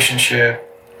committed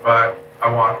relationship, but I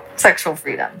want sexual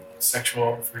freedom.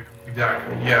 Sexual freedom,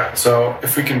 exactly, yeah. So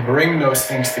if we can bring those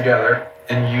things together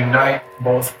and unite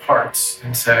both parts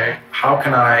and say, how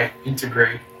can I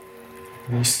integrate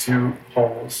these two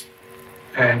poles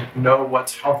and know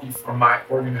what's healthy for my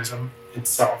organism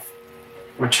itself,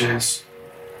 which is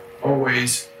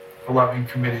always a loving,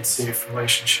 committed, safe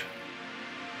relationship.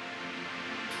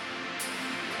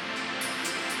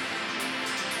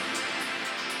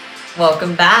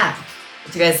 Welcome back.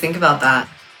 What do you guys think about that?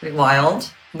 Pretty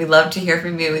wild. We'd love to hear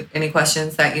from you. Any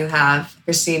questions that you have.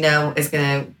 Christina is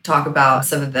going to talk about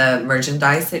some of the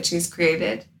merchandise that she's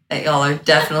created that y'all are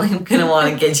definitely going to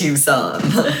want to get you some.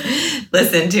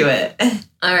 Listen to it.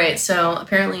 All right. So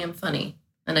apparently I'm funny,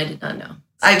 and I did not know.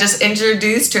 I just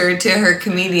introduced her to her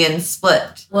comedian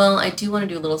Split. Well, I do want to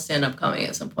do a little stand-up comedy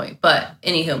at some point. But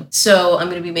anywho, so I'm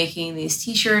going to be making these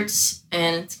t-shirts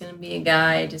and it's going to be a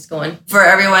guy just going. For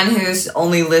everyone who's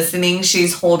only listening,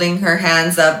 she's holding her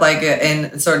hands up like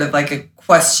in sort of like a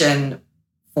question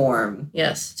form.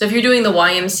 Yes. So if you're doing the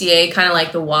YMCA, kind of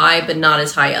like the Y, but not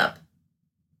as high up.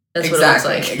 That's what it looks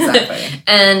like. Exactly.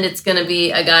 And it's going to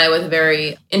be a guy with a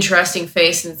very interesting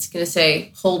face and it's going to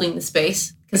say holding the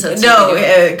space.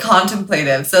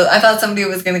 Contemplative. So I thought somebody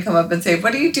was going to come up and say,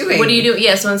 what are you doing? What are you doing?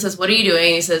 Yeah, someone says, what are you doing?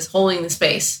 And he says, holding the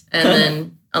space. And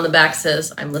then on the back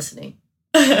says, I'm listening.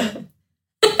 Good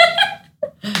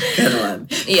one.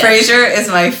 Yes. Frasier is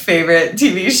my favorite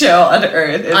TV show on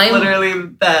earth. It's literally the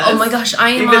best. Oh my gosh,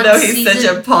 I am Even though he's such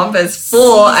a pompous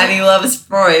fool and he loves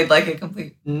Freud like a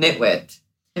complete nitwit.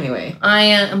 Anyway. I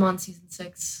am on season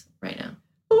 6 right now.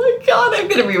 Oh my god, I'm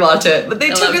gonna rewatch it. But they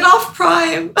took it off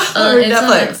Prime. Or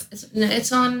Netflix.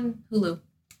 It's on Hulu.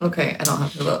 Okay, I don't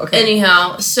have Hulu. Okay.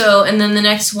 Anyhow, so, and then the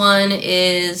next one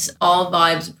is all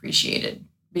vibes appreciated.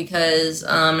 Because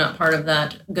I'm not part of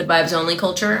that good vibes only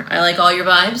culture. I like all your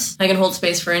vibes. I can hold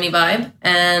space for any vibe.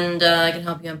 And I can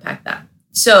help you unpack that.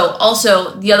 So,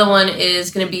 also, the other one is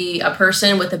going to be a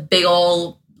person with a big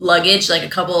old luggage, like a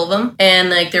couple of them. And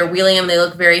like they're wheeling them. They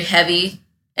look very heavy.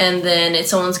 And then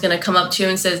someone's going to come up to you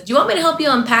and says, do you want me to help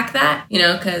you unpack that? You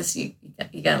know, because you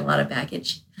got a lot of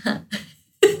baggage.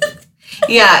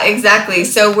 Yeah, exactly.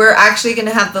 So we're actually going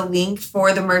to have the link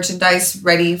for the merchandise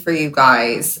ready for you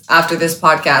guys after this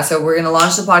podcast. So we're going to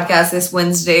launch the podcast this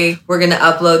Wednesday. We're going to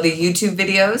upload the YouTube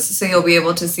videos. So you'll be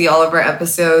able to see all of our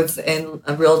episodes in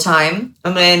real time.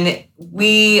 And then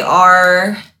we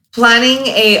are planning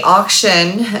an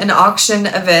auction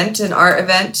event, an art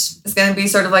event. It's going to be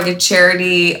sort of like a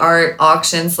charity art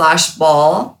auction /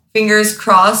 ball. Fingers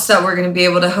crossed that we're going to be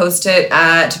able to host it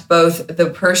at both the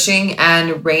Pershing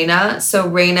and Reina. So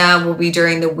Reina will be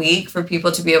during the week for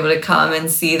people to be able to come and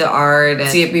see the art and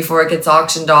see it before it gets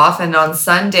auctioned off. And on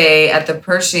Sunday at the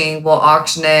Pershing, we'll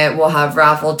auction it. We'll have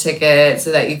raffle tickets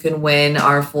so that you can win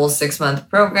our full 6-month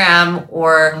program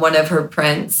or one of her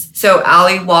prints. So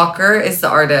Allie Walker is the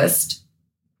artist.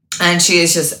 And she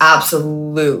is just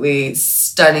absolutely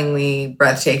stunningly,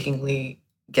 breathtakingly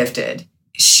gifted.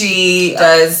 She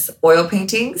does oil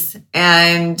paintings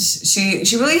and she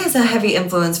really has a heavy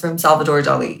influence from Salvador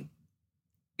Dali.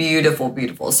 Beautiful,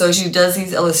 beautiful. So she does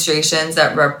these illustrations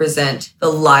that represent the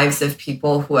lives of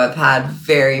people who have had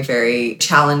very, very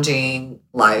challenging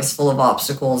lives full of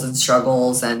obstacles and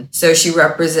struggles. And so she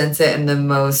represents it in the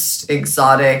most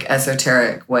exotic,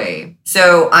 esoteric way.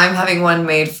 So I'm having one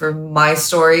made for my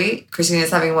story.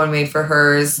 Christina's having one made for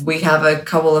hers. We have a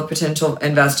couple of potential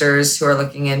investors who are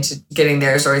looking into getting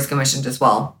their stories commissioned as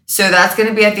well. So that's going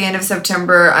to be at the end of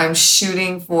September. I'm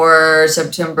shooting for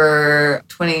September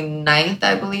 29th,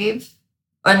 I believe.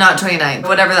 Or not 29th,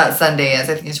 whatever that Sunday is.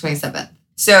 I think it's 27th.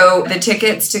 So the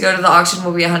tickets to go to the auction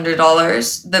will be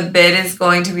 $100. The bid is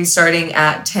going to be starting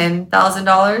at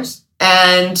 $10,000.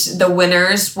 And the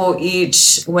winners will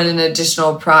each win an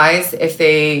additional prize if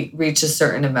they reach a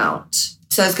certain amount.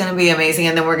 So it's going to be amazing.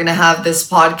 And then we're going to have this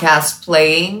podcast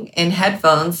playing in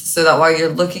headphones so that while you're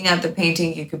looking at the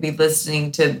painting, you could be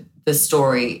listening to the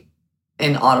story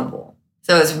in Audible.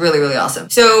 So it's really, really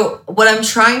awesome. So what I'm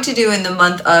trying to do in the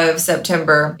month of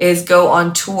September is go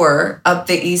on tour up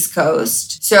the East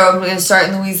Coast. So I'm going to start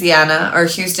in Louisiana or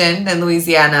Houston, then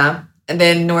Louisiana, and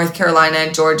then North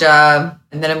Carolina, Georgia,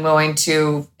 and then I'm going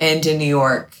to end in New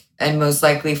York and most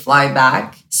likely fly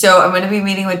back. So I'm going to be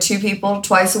meeting with 2 people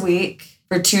twice a week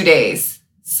for 2 days.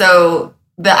 So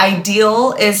the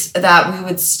ideal is that we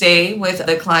would stay with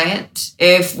the client.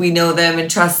 If we know them and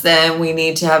trust them, we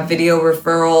need to have video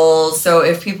referrals. So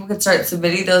if people could start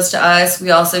submitting those to us,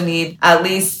 we also need at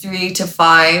least 3 to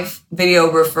 5 video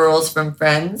referrals from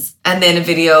friends and then a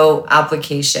video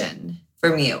application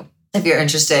from you if you're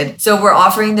interested. So we're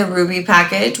offering the Ruby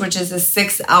package, which is a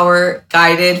 6-hour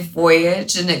guided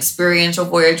voyage, an experiential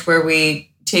voyage where we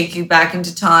take you back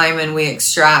into time and we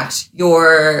extract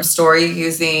your story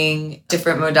using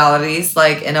different modalities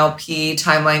like NLP,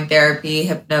 timeline therapy,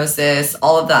 hypnosis,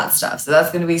 all of that stuff. So that's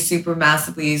going to be super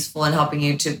massively useful in helping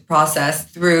you to process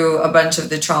through a bunch of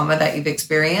the trauma that you've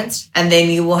experienced. And then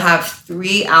you will have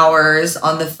 3 hours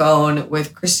on the phone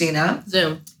with Christina.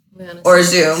 Zoom. Or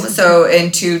Zoom, so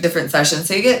in 2 different sessions.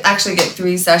 So you actually get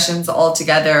 3 sessions all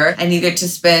together and you get to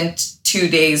spend 2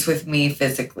 days with me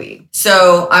physically.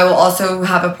 So I will also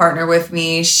have a partner with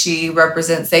me. She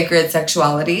represents sacred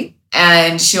sexuality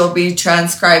and she'll be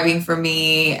transcribing for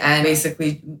me and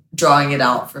basically drawing it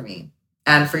out for me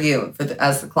and for you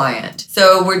as the client.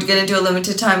 So we're going to do a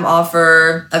limited time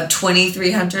offer of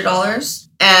 $2,300.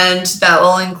 And that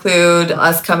will include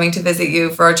us coming to visit you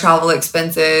for our travel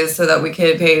expenses so that we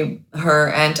could pay her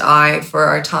and I for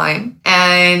our time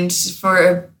and for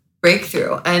a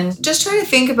breakthrough. And just try to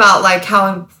think about like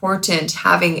how important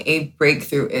having a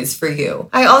breakthrough is for you.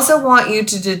 I also want you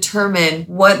to determine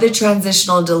what the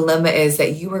transitional dilemma is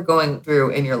that you are going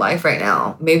through in your life right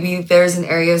now. Maybe there's an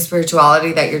area of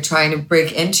spirituality that you're trying to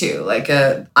break into, like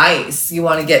a ice. You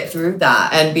want to get through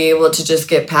that and be able to just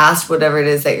get past whatever it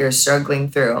is that you're struggling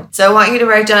through. So I want you to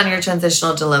write down your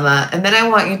transitional dilemma. And then I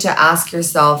want you to ask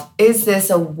yourself, is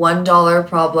this a $1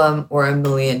 problem or $1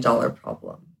 million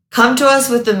problem? Come to us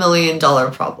with the $1 million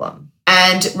problem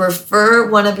and refer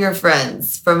one of your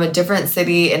friends from a different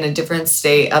city in a different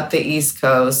state up the East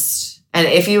Coast. And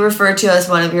if you refer to us,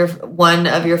 one of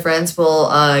your friends will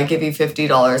give you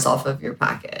 $50 off of your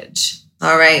package.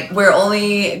 All right. We're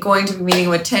only going to be meeting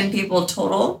with 10 people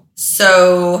total.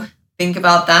 So think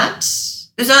about that.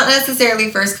 It's not necessarily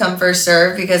first come, first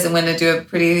serve because I'm going to do a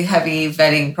pretty heavy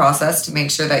vetting process to make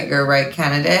sure that you're a right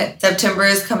candidate. September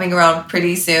is coming around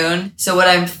pretty soon. So what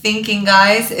I'm thinking,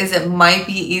 guys, is it might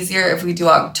be easier if we do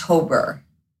October.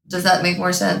 Does that make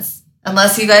more sense?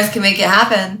 Unless you guys can make it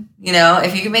happen. You know,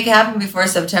 if you can make it happen before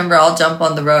September, I'll jump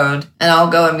on the road and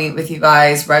I'll go and meet with you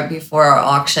guys right before our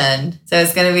auction. So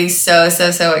it's going to be so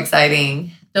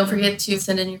exciting. Don't forget to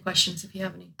send in your questions if you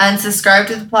have any. And subscribe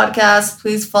to the podcast.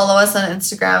 Please follow us on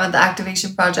Instagram at The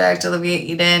Activation Project, Olivia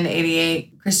Eden,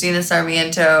 88, Christina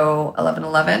Sarmiento,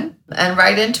 1111. And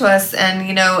write into us. And,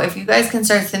 you know, if you guys can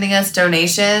start sending us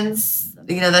donations,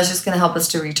 you know, that's just going to help us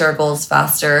to reach our goals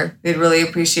faster. We'd really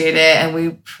appreciate it. And we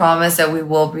promise that we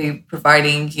will be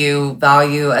providing you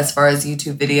value as far as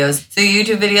YouTube videos. So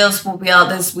YouTube videos will be out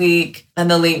this week and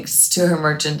the links to her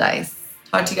merchandise.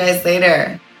 Talk to you guys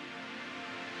later.